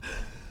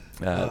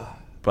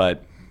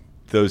 But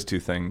those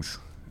two things,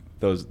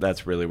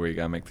 that's really where you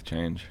got to make the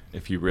change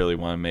if you really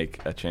want to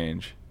make a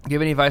change. Do you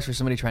have any advice for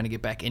somebody trying to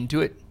get back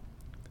into it?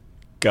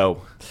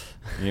 Go.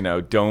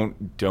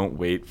 Don't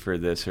wait for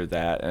this or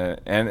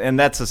that. And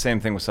that's the same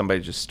thing with somebody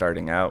just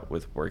starting out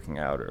with working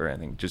out or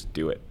anything. Just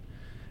do it.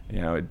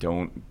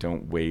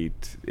 Don't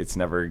wait. It's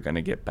never going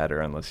to get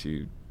better unless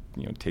you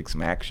take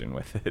some action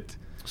with it.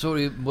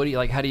 So what do you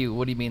like? What do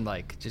you mean?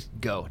 Like just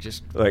go,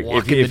 just like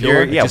walk in the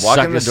door. Yeah, walk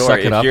in the door. Suck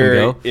it up and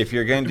go. If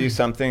you're going to do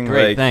something,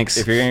 great, thanks.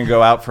 If you're going to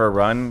go out for a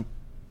run,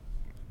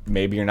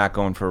 maybe you're not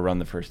going for a run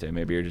the first day.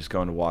 Maybe you're just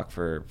going to walk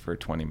for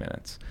 20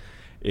 minutes.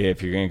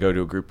 If you're going to go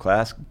to a group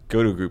class,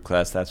 go to a group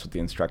class. That's what the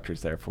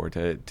instructor's there for,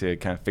 to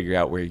kind of figure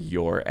out where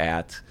you're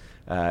at,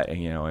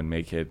 and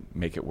make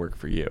it work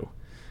for you.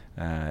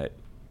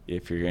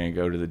 If you're going to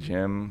go to the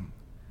gym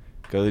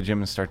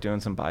and start doing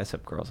some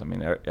bicep curls. I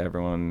mean,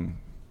 everyone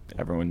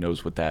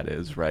knows what that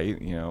is,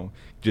 right?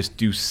 Just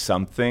do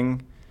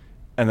something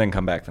and then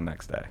come back the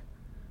next day.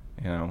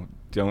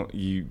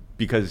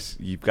 Because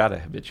you've got to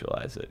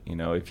habitualize it.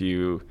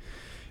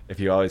 If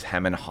you always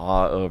hem and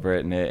haw over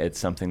it and it's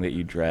something that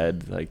you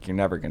dread, like, you're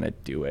never going to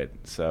do it.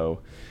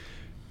 So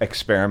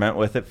experiment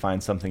with it,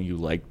 find something you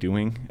like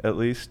doing, at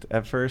least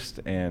at first,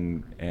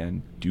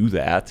 and do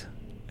that.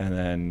 And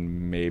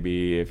then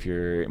maybe if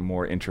you're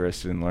more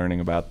interested in learning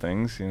about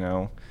things,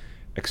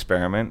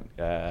 experiment,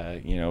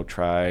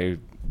 try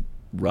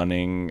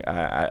running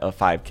a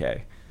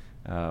 5K,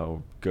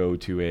 go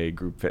to a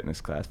group fitness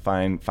class,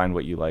 find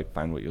what you like,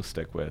 find what you'll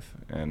stick with.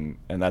 And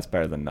that's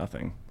better than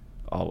nothing,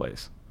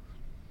 always.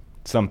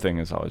 Something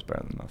is always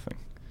better than nothing.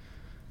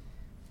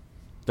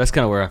 That's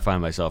kind of where I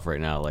find myself right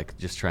now, like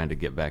just trying to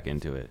get back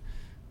into it,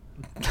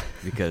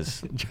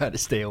 because trying to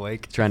stay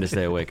awake.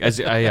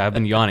 As I've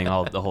been yawning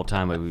the whole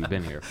time we've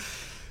been here.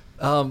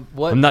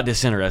 What I'm not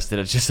disinterested.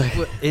 It's just like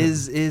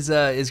is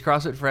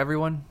CrossFit for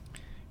everyone?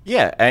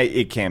 Yeah,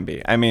 it can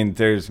be. I mean,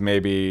 there's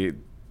maybe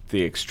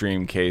the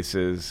extreme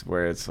cases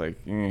where it's like,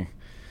 I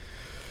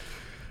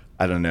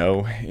don't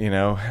know,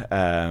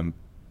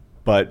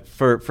 but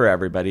for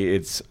everybody,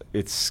 it's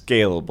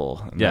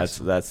scalable. And yes,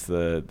 that's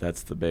the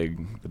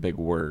big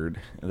word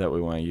that we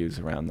want to use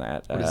around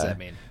that. What does that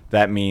mean?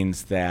 That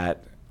means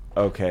that,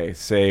 okay,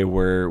 say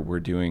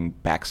we're doing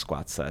back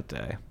squats that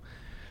day.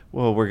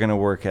 Well, we're going to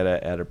work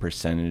at a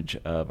percentage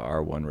of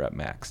our 1 rep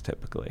max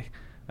typically.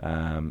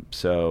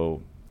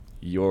 So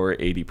your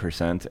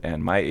 80%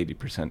 and my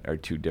 80% are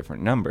two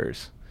different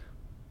numbers,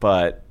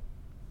 but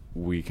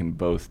we can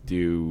both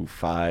do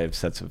 5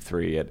 sets of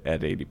 3 at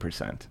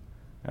 80%.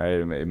 All right,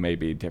 it may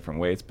be different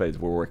weights, but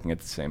we're working at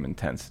the same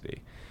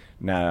intensity.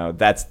 Now,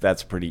 that's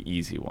a pretty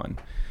easy one.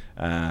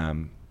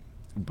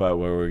 But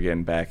where we're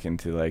getting back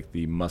into like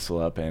the muscle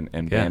up and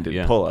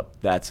banded pull up,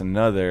 that's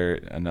another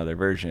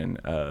version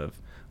of,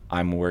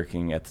 I'm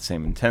working at the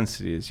same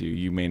intensity as you.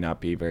 You may not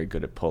be very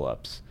good at pull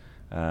ups,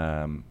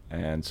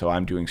 and so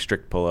I'm doing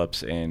strict pull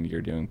ups and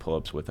you're doing pull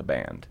ups with a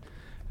band.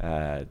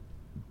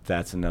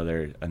 That's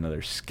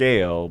another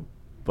scale,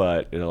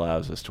 but it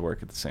allows us to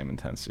work at the same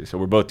intensity. So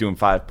we're both doing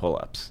 5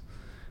 pull-ups,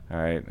 all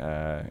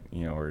right,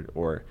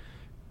 or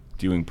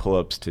doing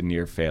pull-ups to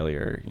near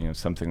failure,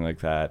 something like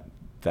that.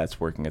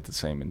 That's working at the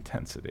same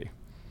intensity.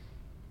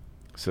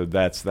 So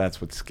that's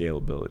what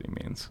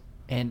scalability means.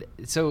 And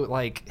so,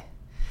 like,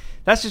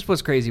 that's just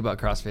what's crazy about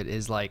CrossFit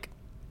is, like,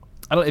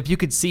 if you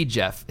could see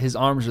Jeff, his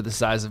arms are the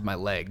size of my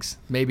legs,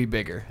 maybe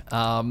bigger.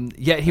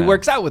 Yet he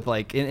works out with,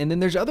 like, and then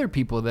there's other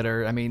people that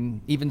are, I mean,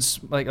 even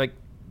like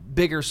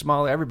bigger,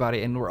 smaller,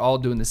 everybody, and we're all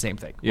doing the same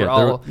thing. Yeah, we're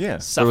all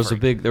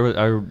suffering.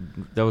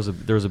 There was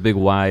a big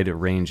wide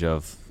range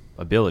of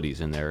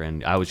abilities in there,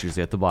 and I was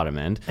usually at the bottom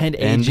end. And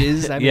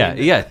ages.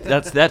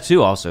 That's that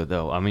too. Also,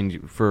 though, I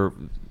mean, for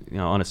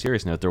on a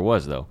serious note, there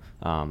was though.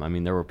 I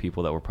mean, there were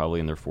people that were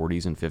probably in their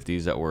 40s and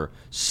 50s that were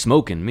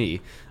smoking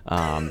me,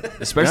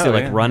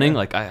 especially running.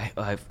 Like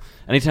I've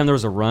anytime there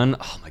was a run,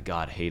 oh my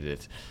God, hated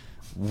it.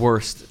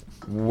 Worst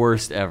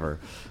ever.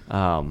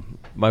 I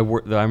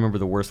remember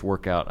the worst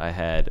workout I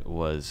had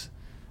was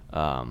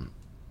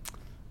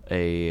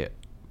it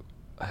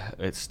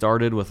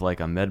started with like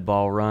a med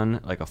ball run,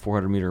 like a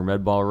 400 meter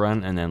med ball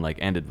run, and then like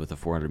ended with a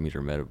 400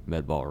 meter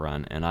med ball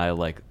run, and I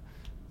like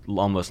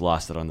almost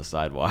lost it on the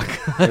sidewalk.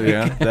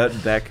 Yeah,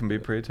 that can be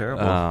pretty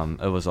terrible.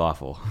 It was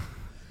awful.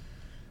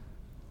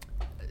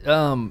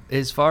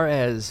 As far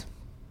as,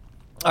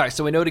 all right,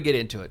 so we know to get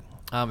into it.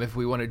 If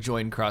we want to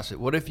join CrossFit,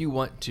 what if you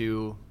want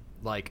to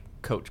like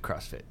coach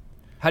CrossFit?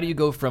 How do you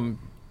go from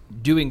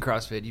doing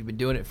CrossFit? You've been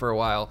doing it for a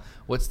while.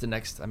 What's the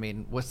next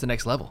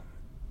level?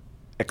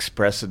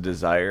 Express a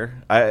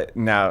desire.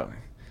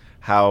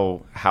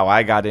 How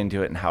I got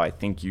into it and how I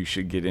think you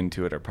should get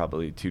into it are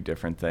probably two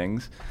different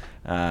things.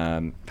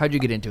 How'd you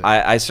get into it?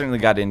 I certainly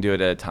got into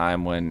it at a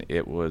time when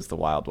it was the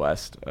Wild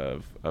West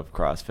of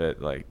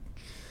CrossFit. Like,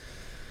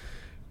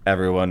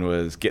 everyone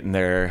was getting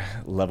their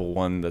level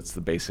 1, that's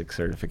the basic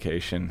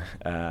certification.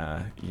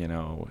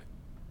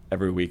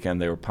 Every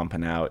weekend they were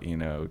pumping out,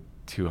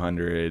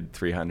 200,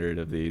 300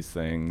 of these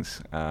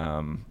things.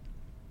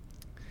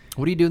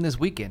 What are you doing this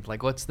weekend?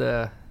 Like, what's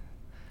the...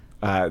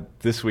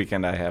 This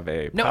weekend I have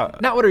a...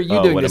 not what are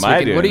you doing this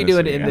weekend? What are you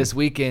doing in this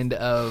weekend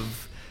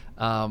of...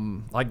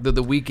 like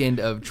the weekend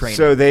of training?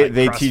 So they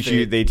like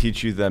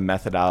teach you the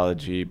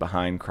methodology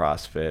behind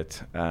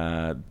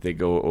CrossFit. They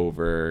go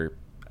over...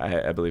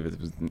 I believe it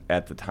was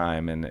at the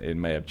time, and it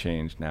may have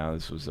changed now.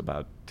 This was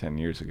about 10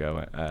 years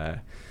ago.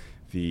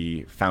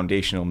 The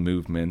foundational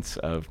movements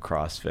of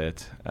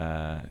CrossFit,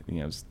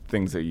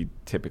 things that you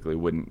typically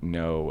wouldn't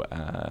know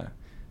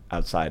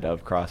outside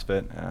of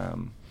CrossFit.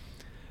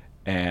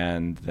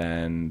 And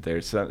then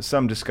there's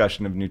some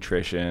discussion of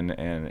nutrition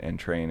and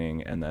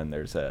training, and then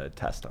there's a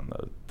test on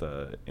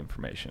the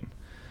information.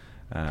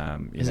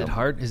 Is it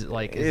hard? Is it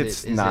like...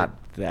 It's not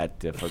that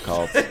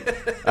difficult.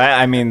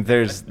 I mean,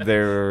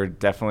 there are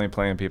definitely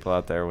plenty of people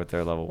out there with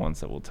their level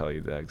 1s that will tell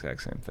you the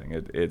exact same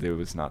thing. It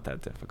was not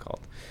that difficult.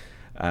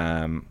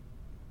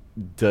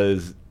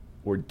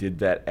 Did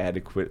that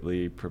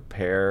adequately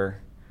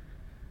prepare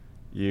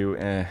you?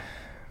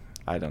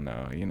 I don't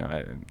know.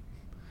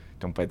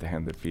 don't bite the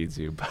hand that feeds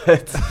you.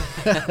 But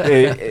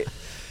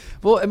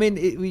well, I mean,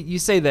 you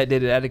say that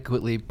did it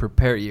adequately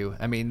prepare you?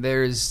 I mean,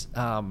 there's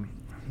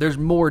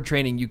more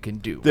training you can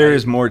do. There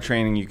is more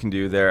training you can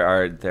do. There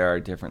are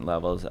different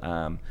levels.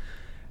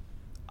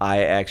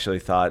 I actually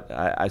thought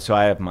so.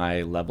 I have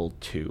my level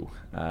 2.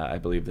 I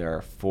believe there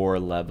are 4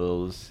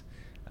 levels.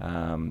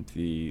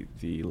 The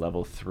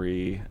level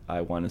 3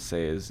 I want to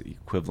say is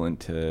equivalent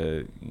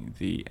to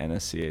the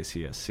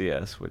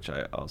NSCA-CSCS, which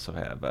I also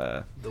have.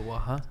 The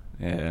WAHA.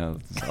 Yeah,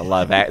 a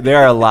lot of there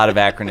are a lot of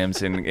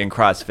acronyms in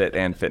CrossFit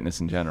and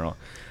fitness in general.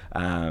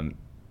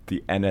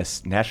 The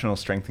National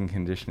Strength and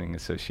Conditioning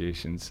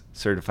Association's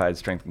Certified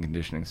Strength and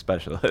Conditioning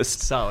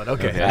Specialist. Solid.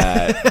 Okay.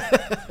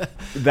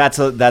 That's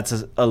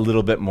a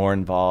little bit more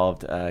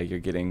involved. You're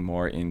getting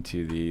more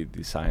into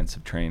the science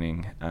of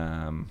training.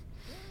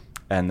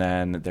 And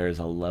then there's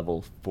a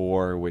level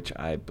 4, which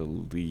I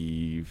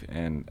believe,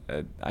 and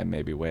I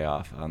may be way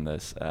off on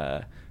this,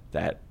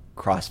 that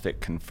CrossFit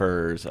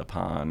confers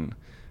upon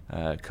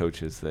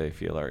coaches they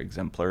feel are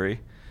exemplary.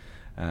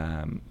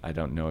 I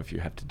don't know if you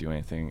have to do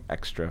anything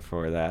extra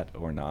for that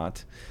or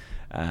not.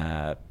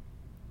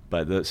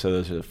 But so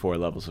those are the 4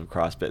 levels of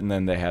CrossFit. And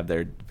then they have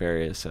their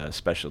various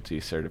specialty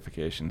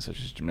certifications, such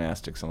as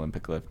gymnastics,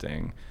 Olympic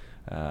lifting,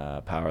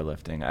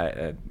 powerlifting.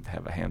 I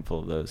have a handful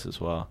of those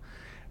as well.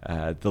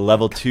 The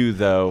level 2,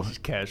 though,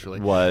 just casually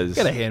was...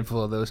 got a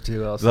handful of those,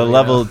 too. Also, the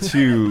level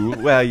 2,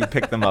 well, you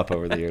pick them up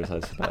over the years, I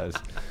suppose.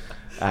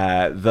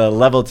 The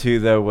level 2,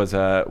 though, was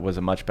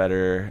a much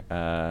better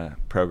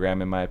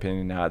program, in my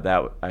opinion. Now,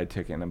 that I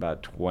took in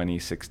about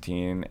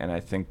 2016, and I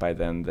think by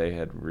then they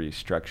had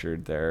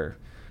restructured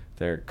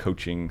their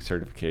coaching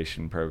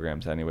certification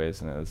programs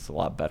anyways, and it's a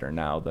lot better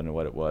now than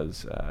what it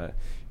was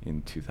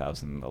in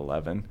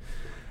 2011.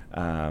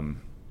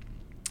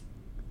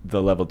 The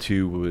level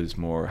 2 was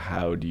more,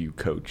 how do you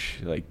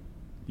coach? Like,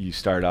 you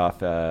start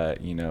off,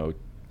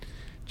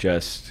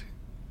 just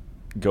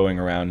going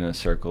around in a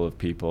circle of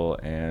people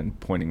and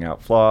pointing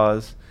out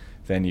flaws.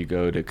 Then you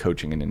go to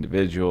coaching an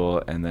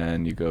individual, and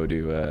then you go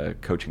to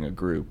coaching a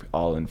group,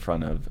 all in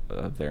front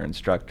of their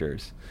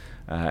instructors.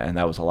 And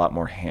that was a lot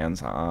more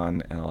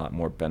hands-on and a lot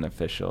more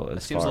beneficial.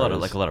 It seems a lot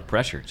of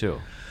pressure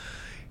too.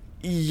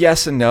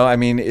 Yes and no. I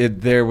mean,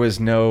 there's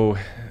no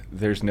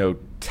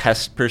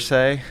test per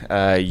se.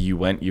 You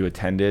went, you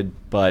attended,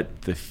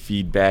 but the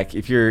feedback.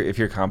 If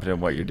you're confident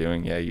in what you're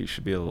doing, yeah, you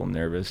should be a little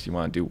nervous. You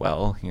want to do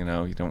well. You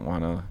don't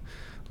want to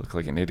look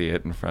like an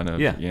idiot in front of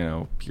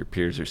your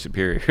peers or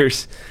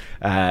superiors.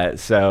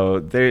 So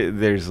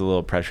there's a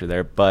little pressure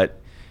there,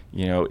 but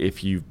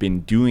if you've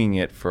been doing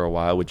it for a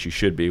while, which you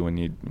should be when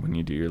you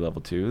do your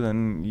level 2,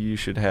 then you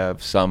should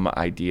have some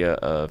idea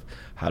of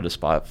how to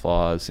spot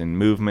flaws in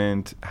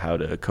movement, how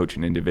to coach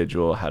an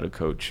individual, how to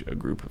coach a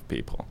group of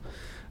people.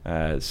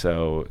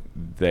 So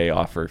they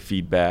offer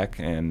feedback,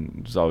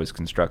 and it's always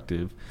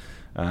constructive.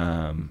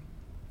 And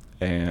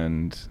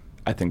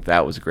I think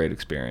that was a great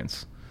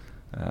experience.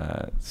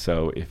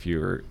 So if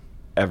you're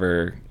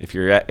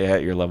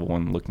at your level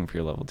 1 looking for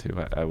your level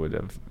 2, I would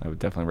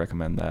definitely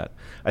recommend that.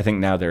 I think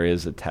now there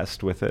is a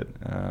test with it.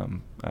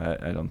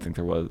 I don't think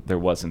there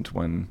wasn't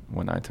when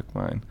I took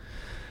mine.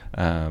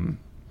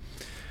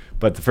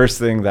 But the first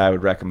thing that I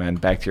would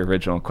recommend, back to your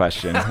original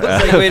question.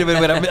 Wait a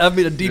minute, I'm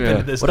being deep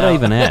into this. What did I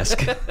even ask?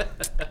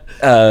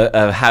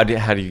 How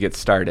do you get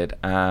started?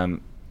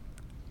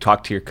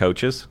 Talk to your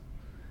coaches.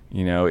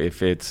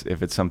 If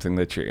it's something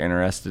that you're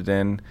interested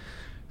in,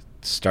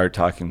 start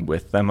talking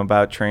with them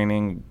about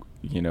training.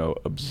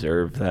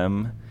 Observe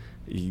them.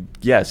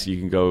 Yes, you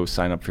can go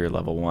sign up for your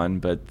level 1,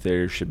 but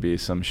there should be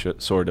some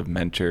sort of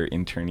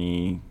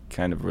mentor-internee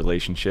kind of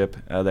relationship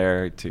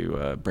there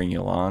to bring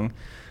you along.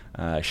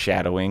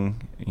 Shadowing,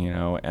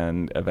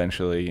 and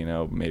eventually,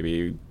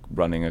 maybe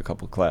running a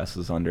couple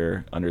classes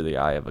under the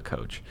eye of a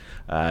coach.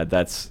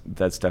 That's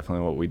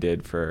definitely what we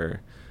did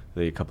for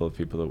the couple of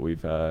people that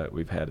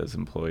we've had as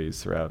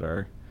employees throughout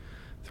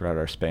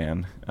our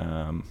span.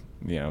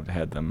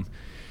 Had them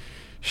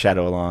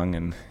shadow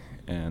along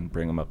and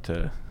bring them up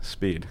to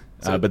speed.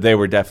 But they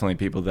were definitely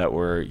people that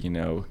were,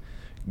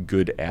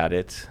 good at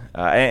it.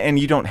 And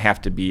you don't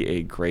have to be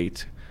a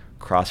great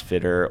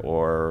CrossFitter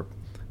or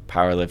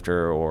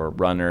powerlifter or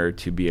runner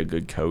to be a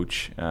good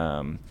coach.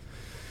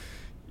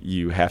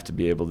 You have to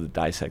be able to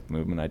dissect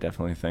movement, I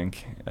definitely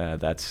think.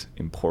 That's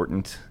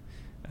important,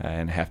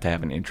 and have to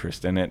have an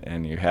interest in it,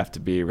 and you have to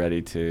be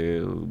ready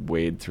to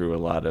wade through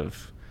a lot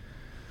of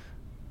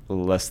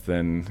less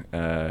than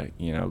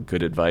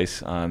good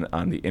advice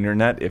on the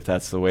internet, if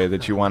that's the way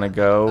that you want to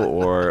go,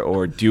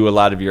 or do a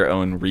lot of your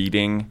own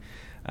reading,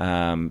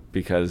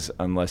 because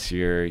unless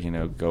you're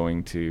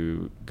going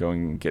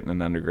and getting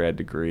an undergrad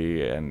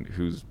degree, and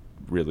who's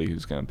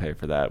going to pay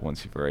for that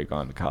once you've already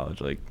gone to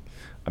college? Like,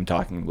 I'm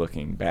talking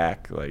looking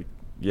back, like,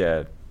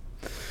 yeah,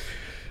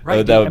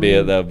 right. That would be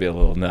a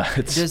little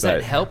nuts. Does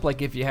that help?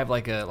 Like, if you have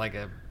like a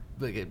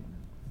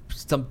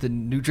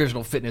something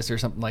nutritional fitness or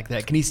something like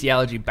that,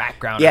 kinesiology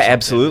background? Yeah,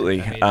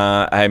 absolutely.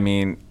 I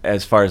mean,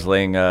 as far as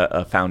laying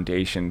a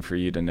foundation for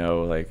you to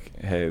know, like,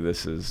 hey,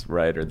 this is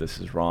right or this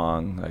is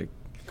wrong. Like,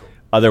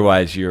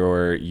 Otherwise,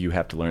 you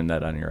have to learn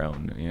that on your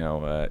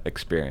own,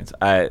 experience.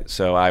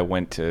 So I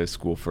went to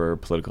school for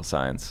political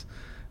science.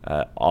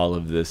 All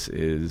of this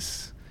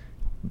is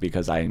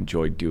because I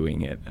enjoy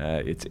doing it.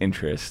 It's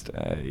interest.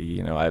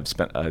 I've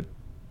spent a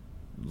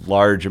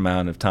large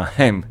amount of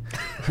time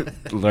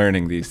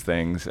learning these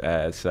things.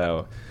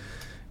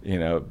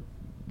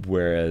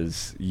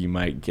 Whereas you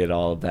might get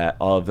all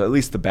of at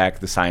least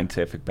the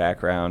scientific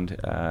background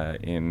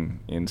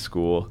in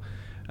school.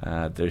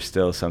 There's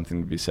still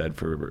something to be said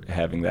for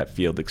having that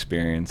field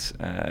experience.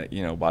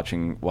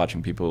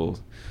 Watching people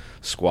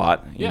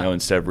squat.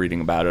 Instead of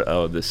reading about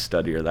it, this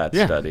study or that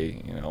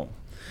study.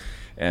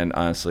 And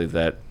honestly,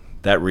 that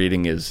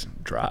reading is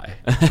dry.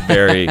 It's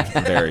very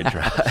very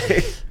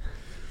dry.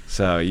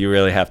 So you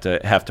really have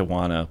to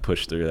want to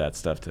push through that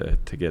stuff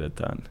to get it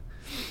done.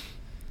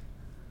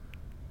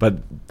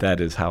 But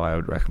that is how I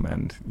would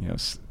recommend,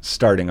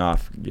 starting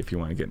off if you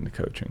want to get into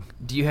coaching.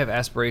 Do you have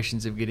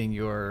aspirations of getting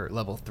your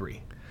level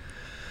 3?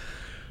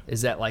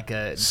 Is that like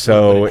would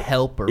it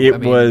help? Or,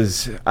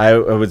 I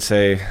would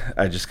say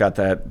I just got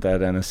that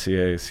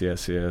NSCA,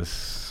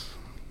 CSCS.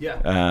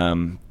 Yeah.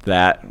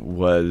 That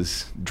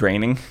was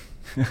draining.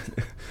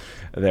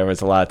 There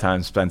was a lot of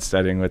time spent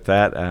studying with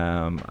that.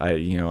 I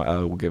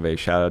will give a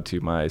shout out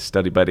to my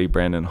study buddy,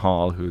 Brandon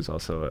Hall, who's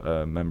also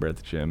a member at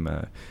the gym.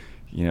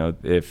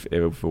 If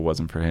it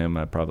wasn't for him,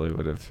 I probably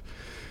would have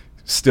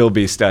still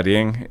be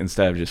studying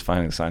instead of just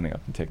finally signing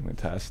up and taking the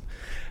test.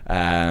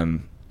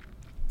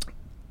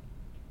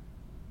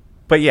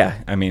 But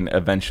yeah, I mean,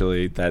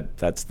 eventually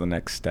that's the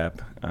next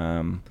step.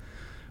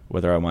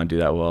 Whether I want to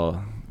do that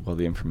while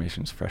the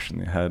information's fresh in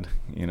the head,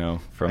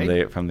 from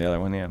the other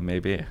one, yeah,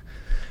 maybe.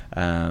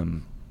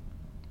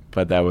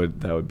 But that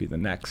would be the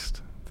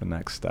next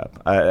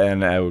step.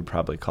 And I would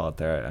probably call it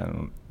there. I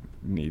don't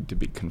need to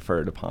be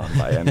conferred upon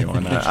by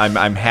anyone.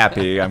 I'm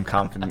happy. I'm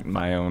confident in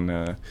my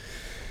own,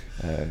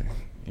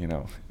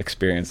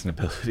 experience and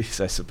abilities,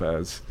 I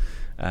suppose.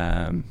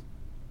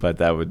 But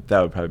that would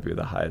probably be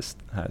the highest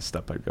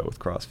step I'd go with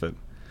CrossFit.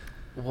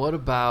 What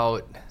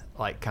about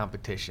like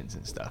competitions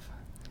and stuff?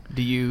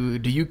 Do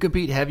you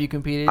compete? Have you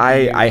competed?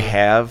 I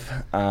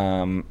have.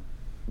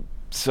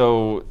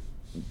 So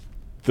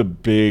the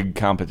big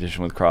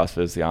competition with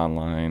CrossFit is the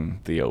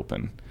online, the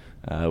open,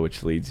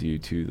 which leads you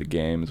to the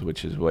games,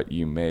 which is what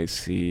you may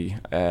see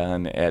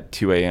at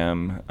 2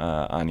 a.m.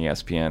 On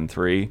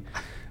ESPN3.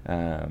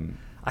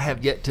 I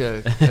have yet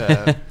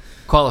to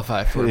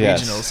qualify for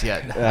regionals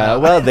yet.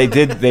 Well, they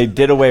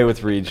did away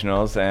with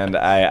regionals, and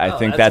I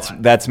think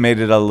that's made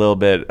it a little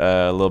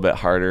bit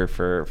harder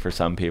for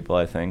some people,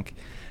 I think.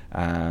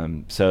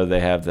 So they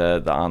have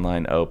the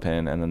online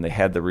open, and then they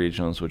had the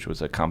regionals, which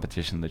was a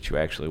competition that you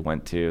actually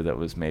went to. That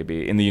was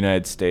maybe in the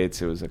United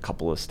States. It was a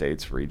couple of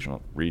states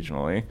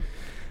regionally,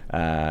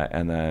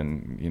 and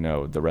then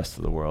the rest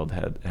of the world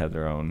had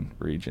their own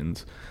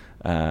regions.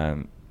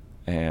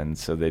 And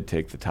so they'd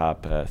take the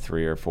top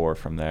 3 or 4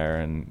 from there,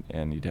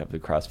 and you'd have the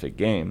CrossFit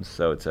Games.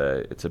 So it's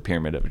a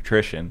pyramid of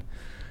attrition.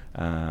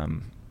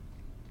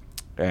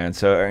 And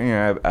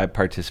so I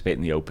participate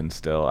in the open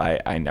still.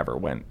 I never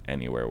went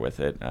anywhere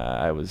with it.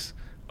 I was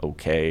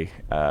okay.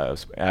 I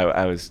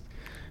was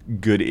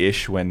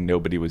good-ish when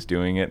nobody was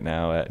doing it.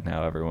 Now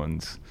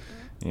everyone's,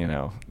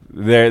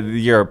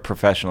 you're a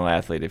professional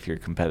athlete if you're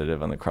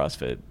competitive on the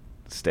CrossFit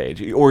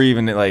stage, or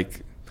even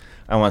like.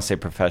 I want to say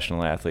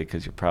professional athlete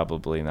because you're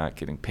probably not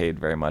getting paid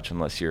very much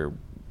unless you're,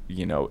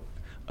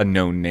 a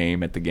known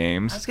name at the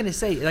games. I was going to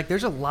say,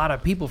 there's a lot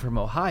of people from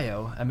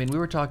Ohio. I mean, we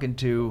were talking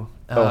to...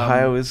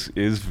 Ohio is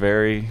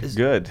very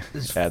good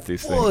at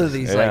these things. Full of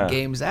these,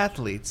 games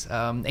athletes.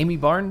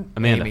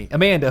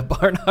 Amanda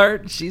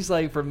Barnhart, she's,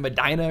 from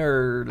Medina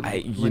or...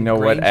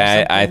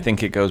 I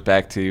think it goes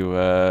back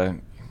to...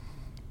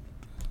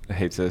 I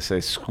hate to say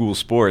school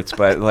sports,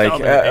 but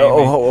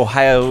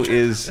Ohio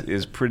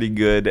is pretty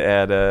good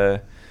at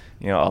a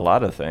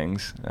lot of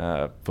things.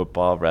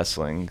 Football,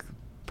 wrestling,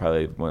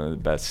 probably one of the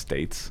best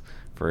states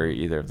for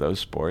either of those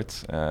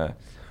sports.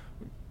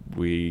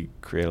 We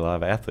create a lot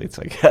of athletes,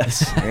 I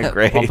guess.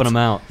 Great, pumping them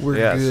out. We're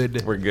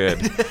good.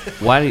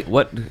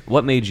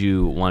 What made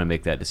you want to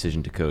make that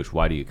decision to coach?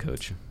 Why do you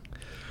coach?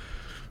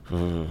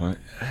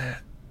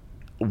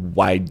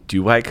 Why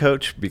do I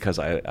coach? Because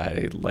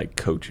I like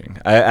coaching.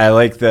 I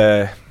like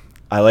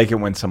it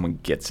when someone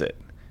gets it.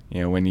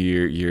 When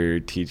you're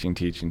teaching,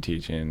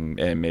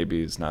 and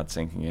maybe it's not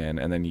sinking in,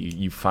 and then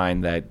you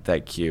find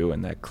that cue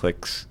and that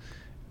clicks,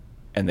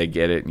 and they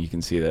get it, and you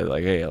can see that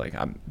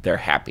they're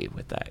happy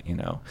with that.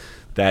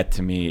 That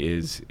to me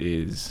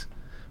is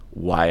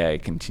why I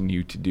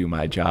continue to do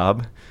my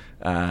job.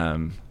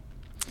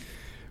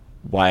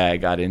 Why I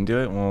got into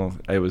it? Well,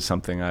 it was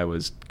something I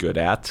was good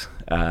at.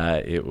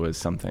 It was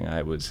something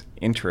I was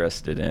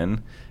interested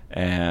in,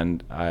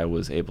 and I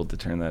was able to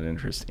turn that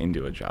interest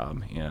into a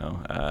job.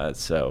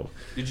 So.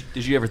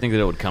 Did you ever think that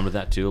it would come to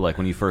that too? Like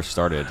when you first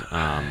started?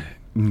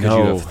 No,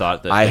 you have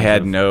thought that I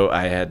had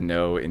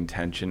no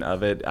intention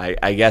of it.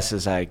 I guess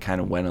as I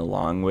kind of went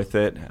along with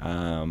it,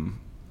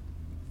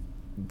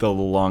 the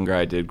longer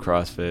I did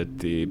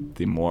CrossFit,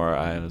 the more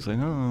I was like,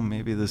 oh,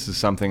 maybe this is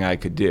something I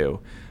could do.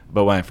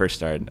 But when I first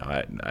started,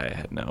 I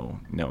had no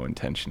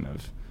intention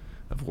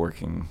of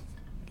working,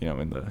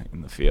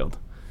 in the field.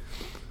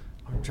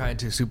 I'm trying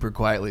to super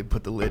quietly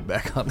put the lid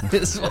back on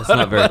this one. It's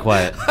not very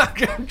quiet.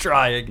 I'm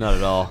trying. Not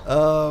at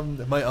all.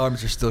 My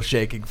arms are still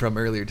shaking from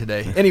earlier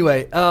today.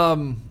 Anyway,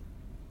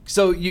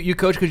 so you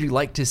coach because you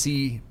like to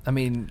see. I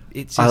mean,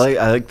 it's. Just,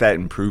 I like that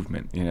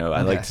improvement.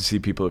 I like to see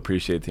people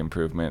appreciate the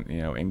improvement.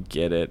 And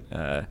get it.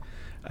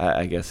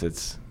 I guess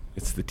it's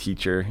the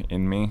teacher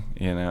in me.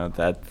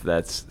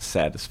 That's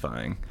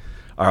satisfying.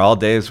 Are all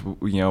days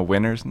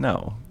winners?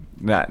 No,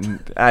 not.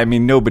 I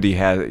mean, nobody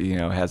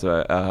has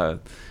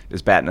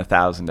is batting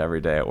 1,000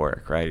 every day at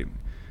work, right?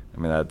 I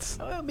mean, that's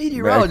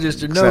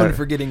meteorologists are known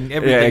for getting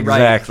everything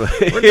exactly.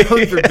 right. We're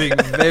known for being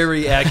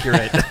very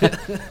accurate.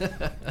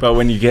 But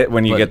when you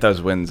get those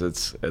wins,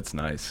 it's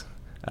nice,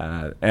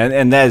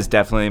 and that is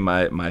definitely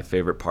my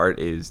favorite part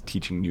is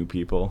teaching new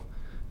people,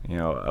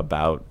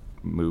 about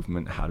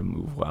movement, how to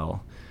move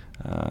well,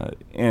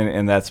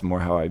 and that's more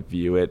how I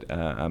view it.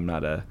 I'm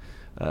not a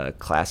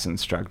class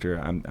instructor.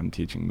 I'm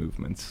teaching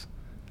movements.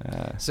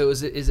 So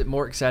is it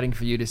more exciting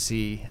for you to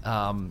see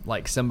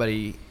like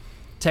somebody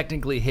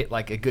technically hit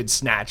like a good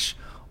snatch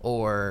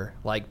or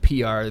like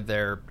PR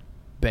their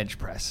bench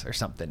press or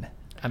something?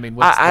 I mean,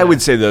 I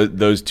would say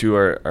those two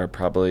are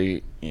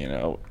probably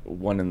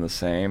one and the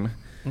same.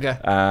 Okay.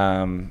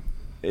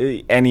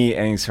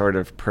 Any sort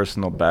of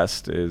personal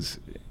best is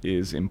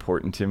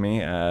important to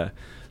me.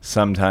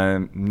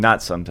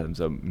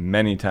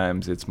 Many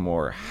times it's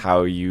more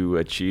how you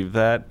achieve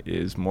that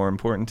is more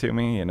important to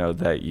me.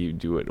 That you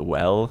do it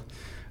well.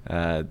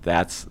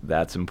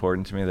 That's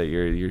important to me. That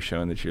you're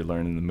showing that you're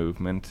learning the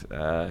movement.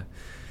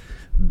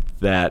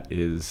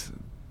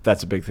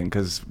 That's a big thing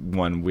because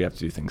one, we have to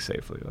do things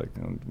safely. Like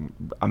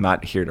I'm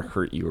not here to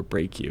hurt you or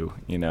break you,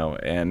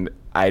 and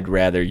I'd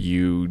rather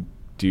you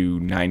do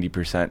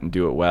 90% and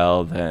do it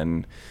well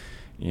than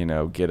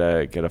get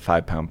a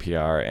 5-pound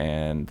PR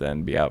and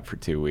then be out for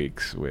 2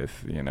 weeks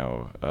with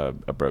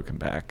a broken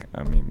back.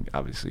 I mean,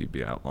 obviously you'd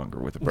be out longer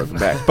with a broken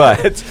back,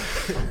 but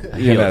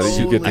you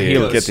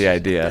get the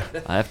idea.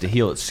 I have to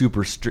heal at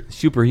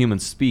superhuman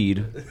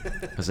speed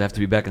because I have to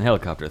be back in the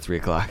helicopter at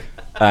 3:00.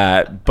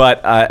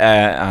 But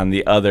on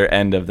the other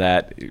end of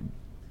that,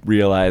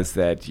 realize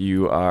that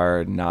you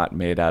are not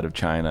made out of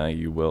China.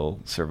 You will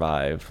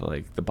survive.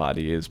 Like the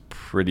body is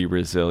pretty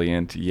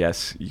resilient.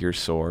 Yes, you're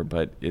sore,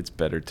 but it's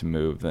better to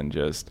move than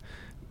just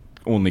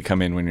only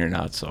come in when you're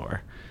not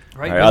sore.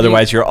 Right.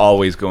 Otherwise, you're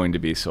always going to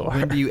be sore.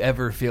 When do you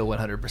ever feel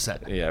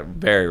 100%? Yeah,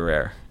 very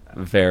rare.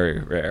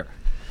 Very rare.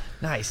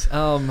 Nice.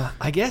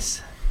 I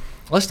guess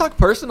let's talk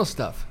personal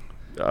stuff.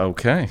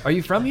 Okay. Are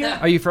you from here?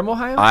 Are you from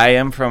Ohio? I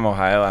am from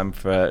Ohio.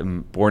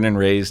 I'm born and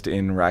raised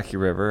in Rocky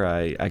River.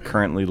 I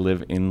currently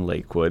live in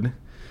Lakewood.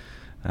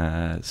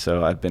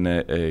 So I've been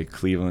a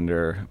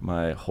Clevelander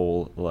my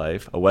whole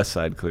life, a West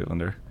Side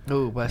Clevelander.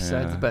 Oh, West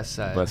Side's the best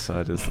side. West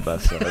Side is the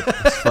best side.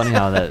 It's funny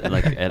how that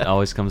it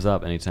always comes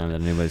up anytime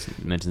that anybody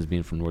mentions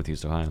being from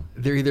Northeast Ohio.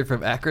 They're either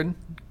from Akron,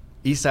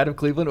 east side of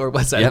Cleveland, or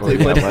west side of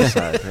Cleveland. Yeah, West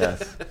Side,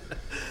 yes.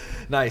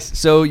 Nice.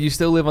 So you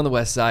still live on the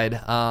west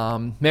side.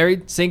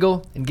 Married,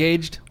 single,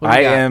 engaged?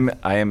 I am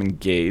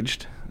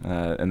engaged,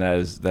 and that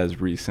is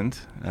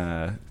recent.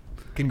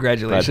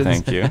 Congratulations.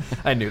 Thank you.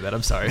 I knew that.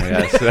 I'm sorry.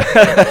 Yes.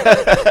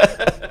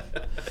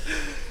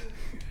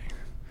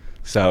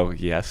 So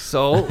yes.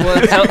 So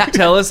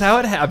tell us how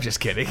it happened. I'm just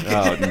kidding.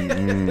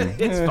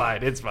 It's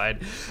fine. It's fine.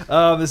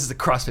 This is a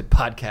CrossFit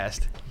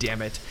podcast.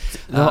 Damn it.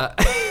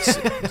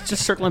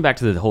 Just circling back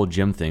to the whole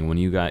gym thing. When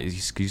you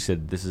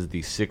said this is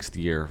the 6th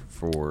year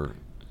for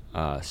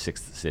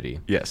Sixth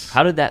City. Yes.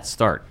 How did that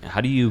start?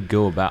 How do you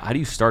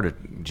start a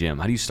gym?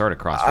 How do you start a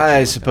CrossFit gym?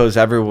 I suppose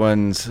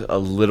everyone's a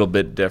little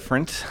bit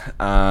different.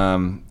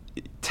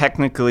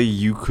 Technically,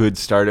 you could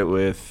start it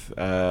with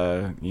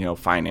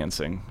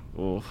financing.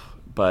 Oof.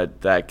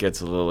 But that gets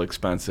a little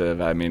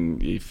expensive. I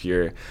mean,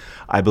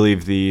 I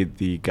believe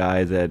the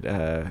guy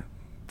that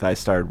I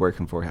started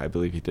working for, I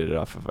believe he did it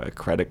off of a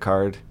credit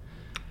card.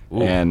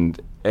 Ooh.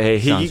 And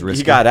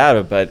he got out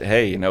of it, but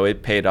hey,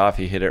 it paid off.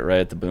 He hit it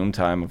right at the boom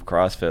time of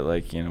CrossFit,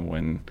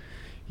 when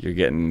you're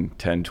getting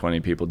 10,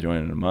 20 people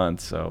joining a month.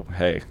 So,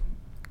 hey,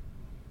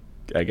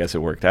 I guess it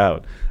worked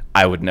out.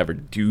 I would never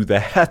do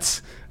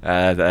that.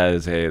 That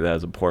is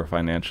a poor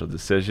financial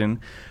decision.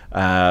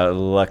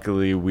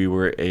 Luckily, we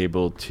were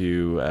able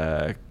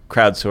to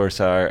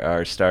crowdsource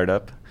our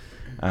startup,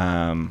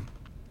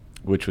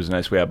 which was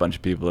nice. We had a bunch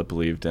of people that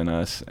believed in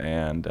us,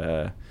 and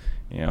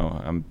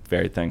I'm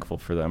very thankful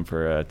for them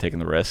for taking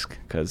the risk,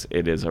 because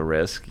it is a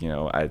risk.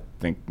 I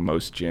think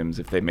most gyms,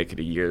 if they make it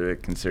a year, they're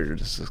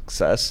considered a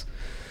success.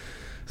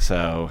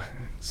 So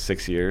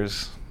 6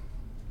 years.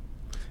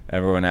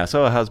 Everyone asks,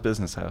 "Oh, how's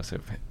business?" I say,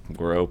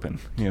 "We're open."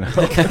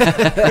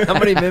 How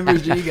many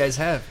members do you guys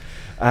have?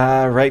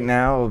 Right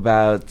now,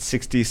 about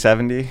 60,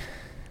 70.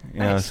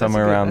 Nice.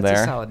 Somewhere around there.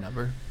 That's a solid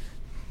number.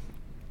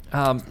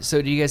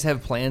 So, do you guys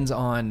have plans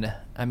on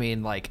I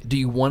mean, like, do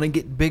you want to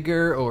get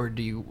bigger, or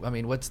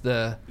what's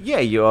the... Yeah,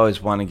 you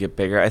always want to get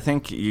bigger. I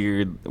think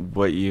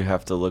what you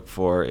have to look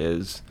for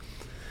is...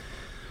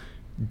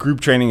 Group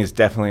training is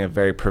definitely a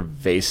very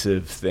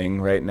pervasive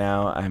thing right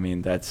now. I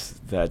mean, that's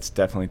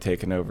definitely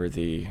taken over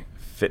the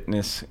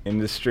fitness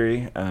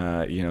industry.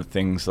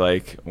 Things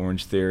like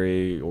Orange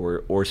Theory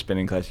or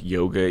spinning class,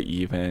 yoga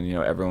even.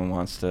 Everyone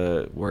wants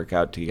to work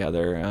out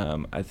together.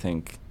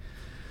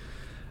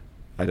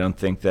 I don't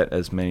think that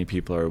as many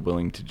people are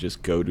willing to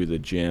just go to the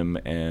gym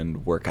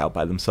and work out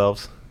by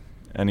themselves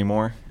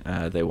anymore.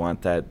 They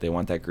want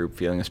that group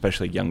feeling,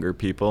 especially younger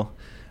people.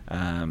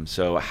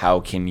 So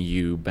how can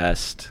you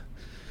best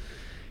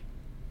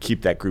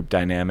keep that group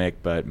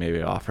dynamic, but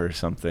maybe offer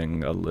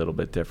something a little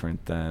bit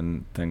different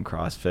than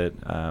CrossFit?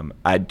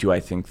 I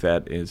think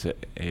that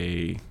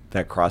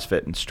that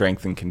CrossFit and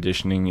strength and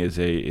conditioning is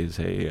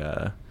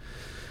the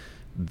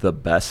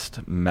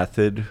best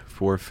method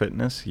for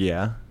fitness.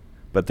 Yeah,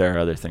 but there are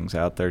other things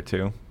out there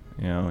too,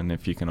 and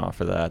if you can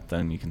offer that,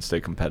 then you can stay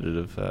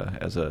competitive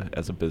as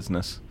a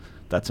business.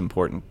 That's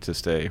important to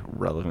stay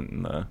relevant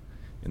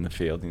in the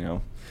field.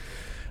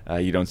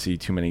 You don't see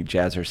too many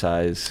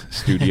jazzercise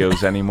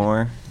studios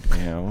anymore.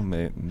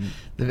 Only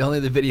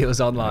the videos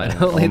online.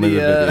 Only the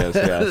videos.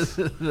 Yes.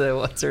 The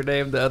what's her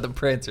name? The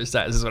Prancer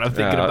size is what I'm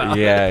thinking about.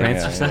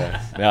 Prancer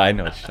size. No, I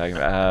know what you're talking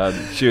about.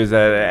 She was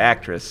an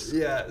actress.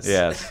 Yes.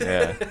 Yes.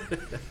 Yeah.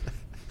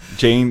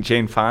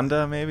 Jane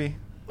Fonda, maybe.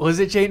 Was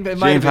it Jane?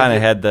 Jane Fonda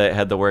had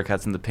the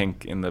workouts in the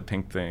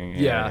pink thing.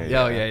 Yeah.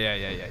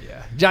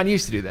 John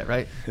used to do that,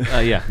 right?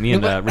 Yeah. Me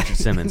and Richard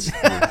Simmons,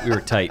 we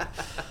were tight.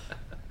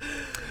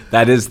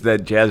 That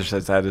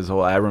jazzercise. That is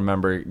whole. I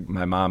remember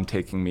my mom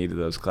taking me to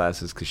those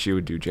classes because she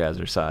would do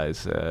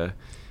jazzercise,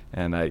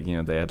 and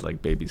they had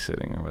like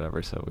babysitting or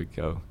whatever, so we'd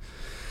go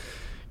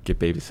get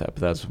babysat. But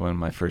that's one of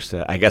my first.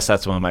 I guess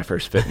that's one of my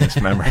first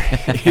fitness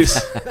memories.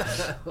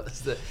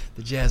 Was the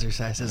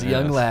jazzercise as a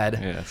young lad?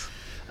 Yes.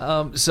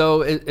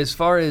 So as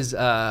far as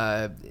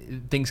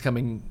things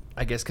coming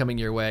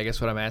your way, I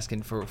guess what I'm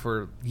asking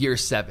for year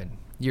 7,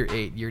 year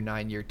 8, year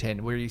 9, year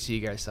 10, where do you see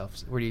you guys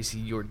self? Where do you see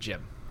your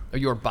gym? Or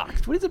your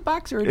box? What is it,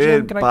 box or a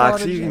gym? Can I call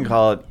it a gym? You can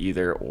call it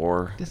either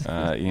or.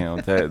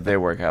 They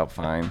work out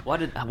fine.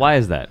 Why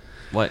is that?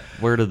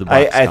 Where did the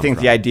box come I think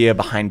from? the idea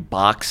behind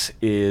box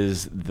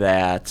is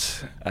that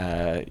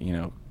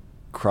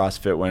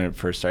CrossFit, when it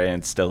first started,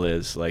 and still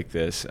is like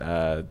this,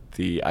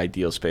 the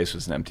ideal space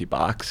was an empty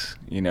box,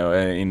 in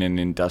an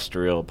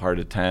industrial part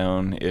of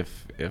town,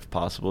 if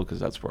possible, because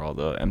that's where all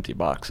the empty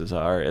boxes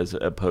are, as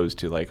opposed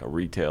to like a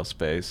retail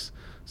space.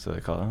 So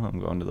they call it, I'm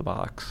going to the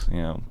box,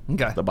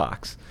 Okay. The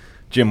box.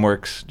 Gym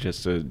works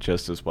just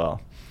as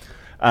well.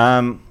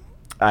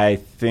 I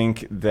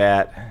think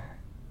that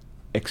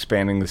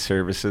expanding the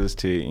services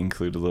to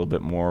include a little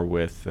bit more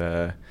with,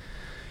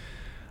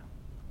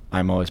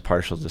 I'm always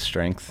partial to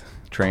strength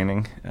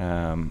training.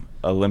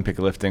 Olympic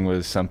lifting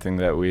was something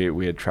that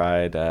we had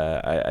tried.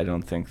 I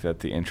don't think that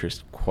the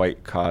interest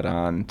quite caught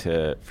on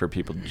for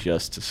people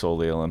just to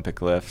solely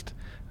Olympic lift.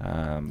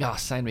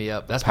 Sign me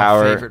up. That's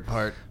my favorite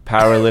part.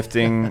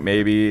 Powerlifting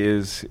maybe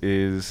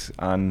is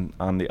on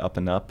the up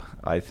and up,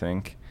 I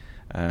think.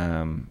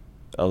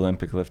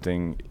 Olympic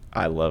lifting,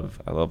 I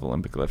love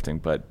Olympic lifting,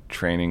 but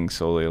training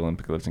solely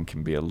Olympic lifting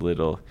can be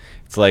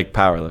it's like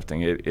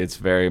powerlifting. It's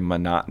very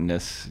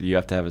monotonous. You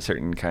have to have a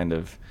certain kind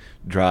of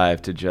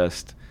drive to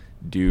just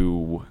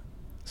do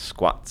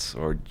squats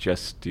or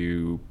just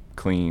do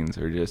cleans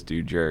or just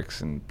do jerks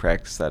and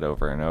practice that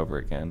over and over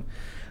again.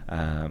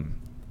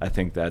 I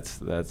think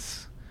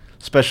that's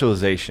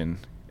specialization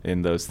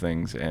in those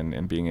things,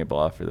 and being able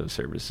to offer those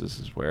services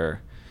is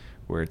where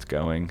it's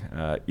going.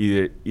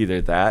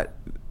 Either that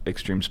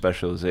extreme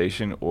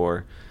specialization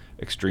or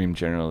extreme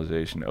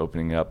generalization,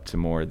 opening up to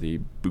more the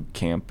boot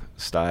camp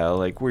style,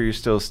 like where you're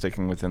still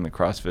sticking within the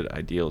CrossFit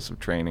ideals of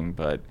training,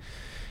 but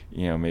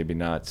maybe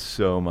not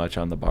so much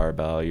on the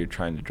barbell. You're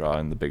trying to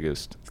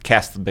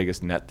cast the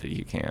biggest net that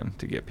you can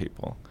to get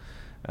people.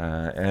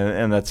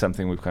 And that's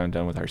something we've kind of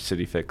done with our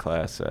City Fit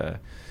class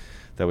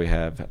that we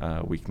have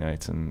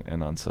weeknights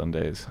and on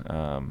Sundays,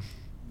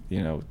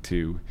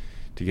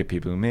 to get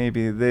people who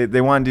maybe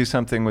they want to do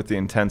something with the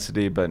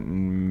intensity, but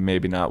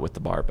maybe not with the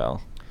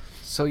barbell.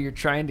 So you're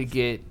trying to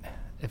get,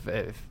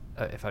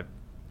 if I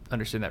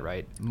understand that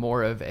right,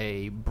 more of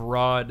a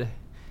broad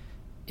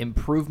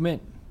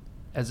improvement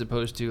as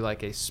opposed to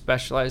like a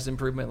specialized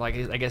improvement. Like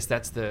I guess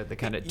that's the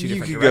kind of two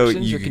different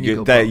directions.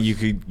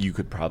 You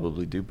could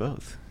probably do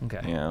both.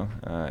 Okay.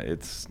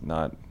 It's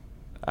not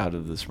out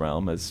of this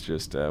realm. It's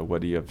just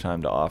what do you have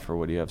time to offer?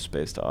 What do you have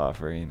space to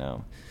offer?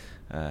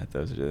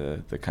 Those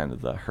are the kind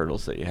of the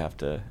hurdles that you have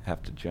to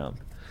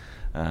jump.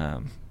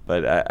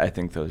 But I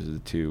think those are the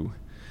two.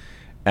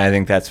 And I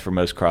think that's for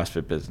most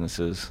CrossFit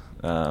businesses.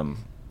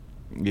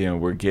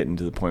 We're getting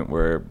to the point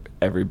where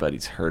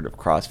everybody's heard of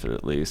CrossFit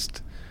at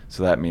least.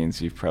 So that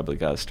means you've probably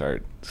got to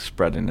start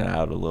spreading it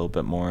out a little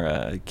bit more.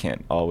 It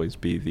can't always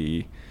be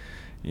the,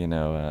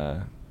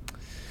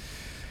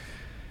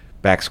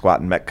 back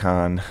squat and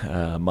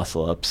Metcon,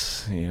 muscle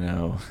ups,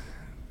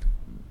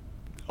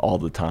 all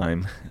the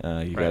time.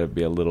 You got to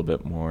be a little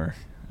bit more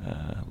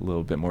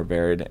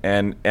varied,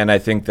 and I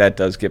think that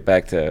does get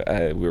back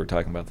to we were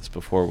talking about this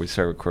before we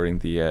started recording,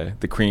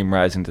 the cream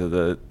rising to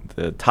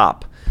the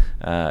top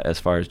as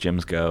far as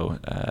gyms go.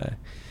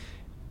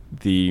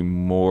 The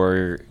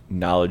more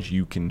knowledge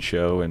you can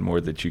show and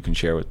more that you can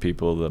share with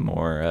people,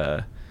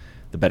 the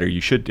better you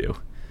should do.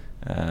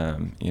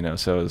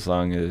 So as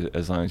long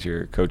as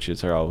your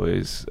coaches are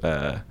always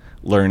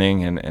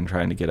learning and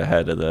trying to get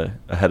ahead of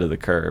the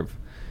curve,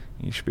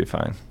 you should be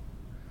fine.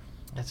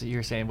 That's what you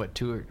were saying. What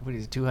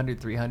is it, 200,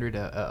 300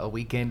 a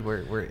weekend?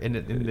 We're in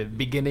the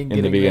beginning.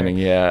 In the beginning,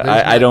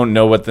 yeah. I don't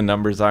know what the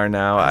numbers are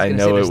now. I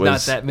know there's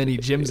not that many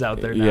gyms out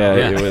there now.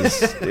 Yeah,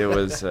 it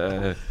was.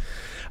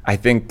 I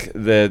think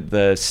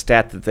the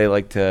stat that they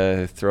like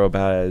to throw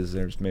about is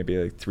there's maybe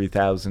like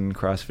 3,000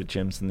 CrossFit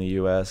gyms in the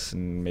U.S.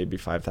 and maybe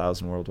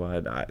 5,000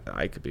 worldwide.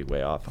 I could be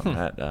way off on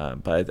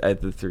that, but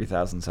the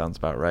 3,000 sounds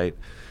about right.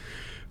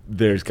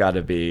 There's got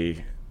to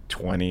be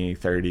 20,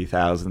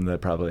 30,000 that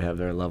probably have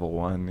their level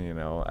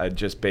 1,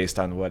 just based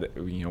on what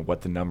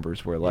the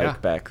numbers were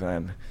like back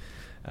then.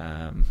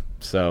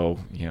 So,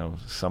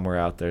 somewhere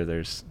out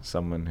there's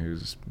someone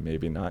who's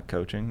maybe not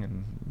coaching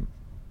and,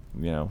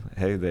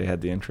 hey, they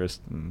had the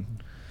interest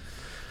and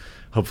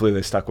hopefully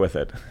they stuck with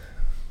it.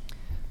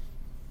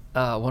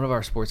 One of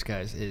our sports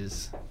guys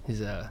he's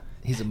a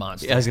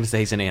monster. Yeah, I was going to say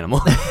he's an animal.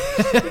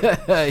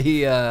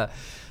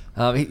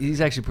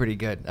 He's actually pretty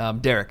good.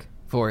 Derek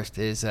Forrest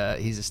he's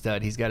a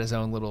stud. He's got his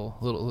own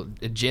little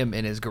gym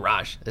in his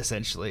garage,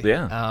 essentially.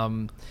 Yeah.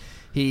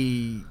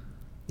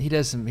 He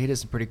does some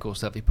pretty cool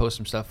stuff. He posts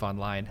some stuff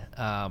online.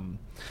 I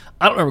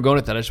don't remember going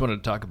with that. I just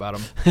wanted to talk about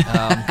him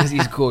because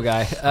he's a cool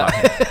guy.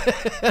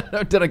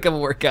 I've done a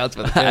couple workouts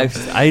with him.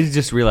 I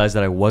just realized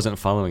that I wasn't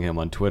following him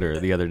on Twitter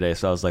the other day,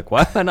 so I was like,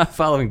 "Why am I not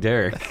following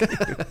Derek?"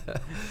 I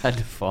had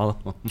to follow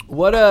him.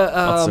 What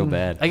felt so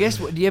bad. I guess.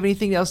 Do you have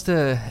anything else you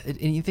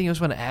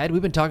want to add?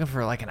 We've been talking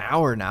for like an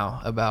hour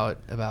now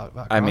about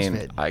CrossFit. I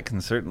mean, I can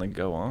certainly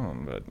go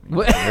on, but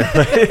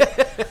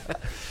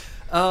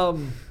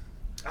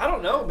I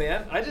don't know,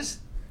 man.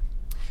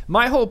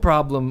 My whole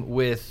problem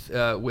with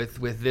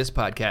this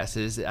podcast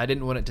is I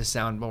didn't want it to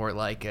sound more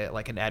like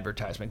an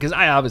advertisement, because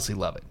I obviously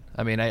love it.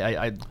 I mean,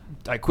 I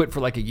quit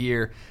for like a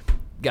year,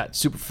 got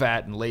super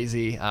fat and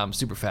lazy.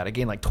 Super fat. I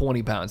gained like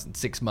 20 pounds in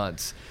 6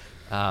 months.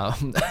 All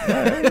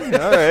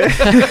right.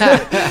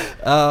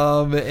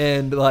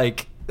 And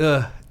like,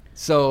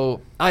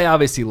 so I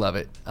obviously love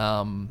it.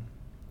 I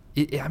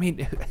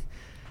mean,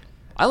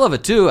 I love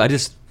it too. I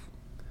just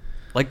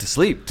like to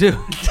sleep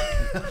too.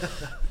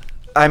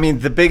 I mean,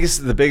 the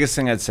biggest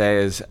thing I'd say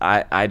is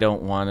I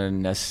don't want to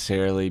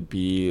necessarily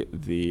be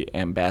the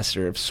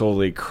ambassador of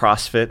solely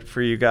CrossFit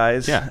for you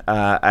guys. Yeah.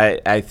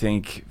 I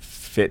think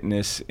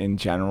fitness in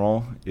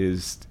general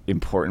is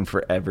important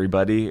for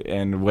everybody,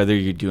 and whether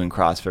you're doing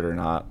CrossFit or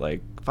not,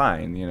 like,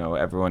 fine.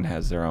 Everyone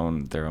has their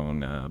own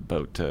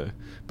boat to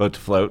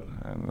float.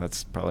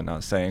 That's probably not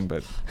a saying,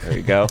 but there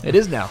you go. It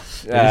is now.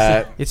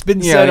 It's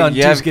been said on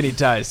Two Skinny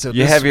Ties. So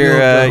you have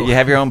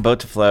your own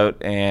boat to float,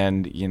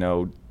 and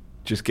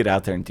just get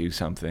out there and do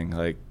something.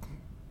 Like,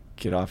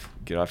 get off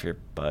your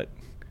butt.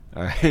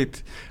 All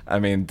right. I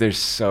mean, there's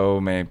so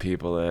many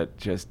people that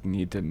just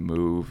need to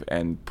move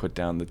and put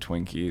down the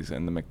Twinkies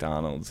and the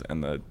McDonald's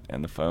and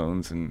the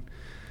phones and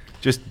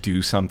just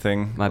do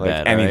something. My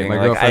bad. Anything. Right.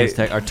 My girlfriend's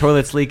our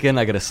toilet's leaking.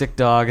 I got a sick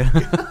dog.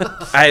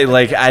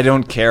 I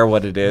don't care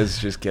what it is.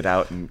 Just get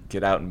out and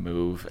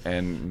move,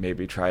 and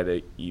maybe try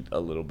to eat a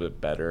little bit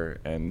better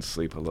and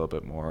sleep a little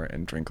bit more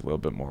and drink a little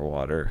bit more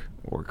water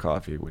or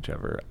coffee,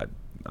 whichever.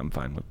 I'm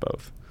fine with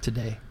both.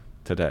 Today.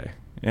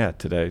 Yeah,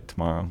 today,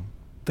 tomorrow,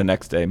 the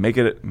next day. Make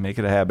it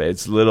a habit.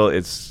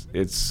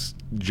 It's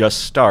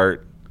just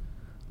start.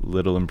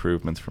 Little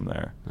improvements from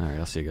there. All right,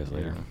 I'll see you guys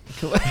later.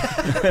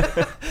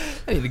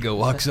 I need to go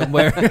walk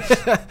somewhere.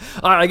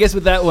 All right, I guess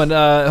with that one,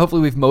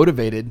 hopefully we've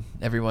motivated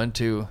everyone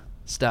to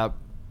stop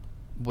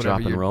whatever Drop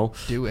and you're roll.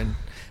 doing.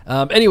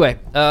 Anyway,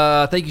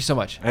 thank you so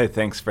much. Hey,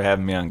 thanks for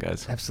having me on,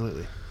 guys.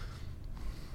 Absolutely.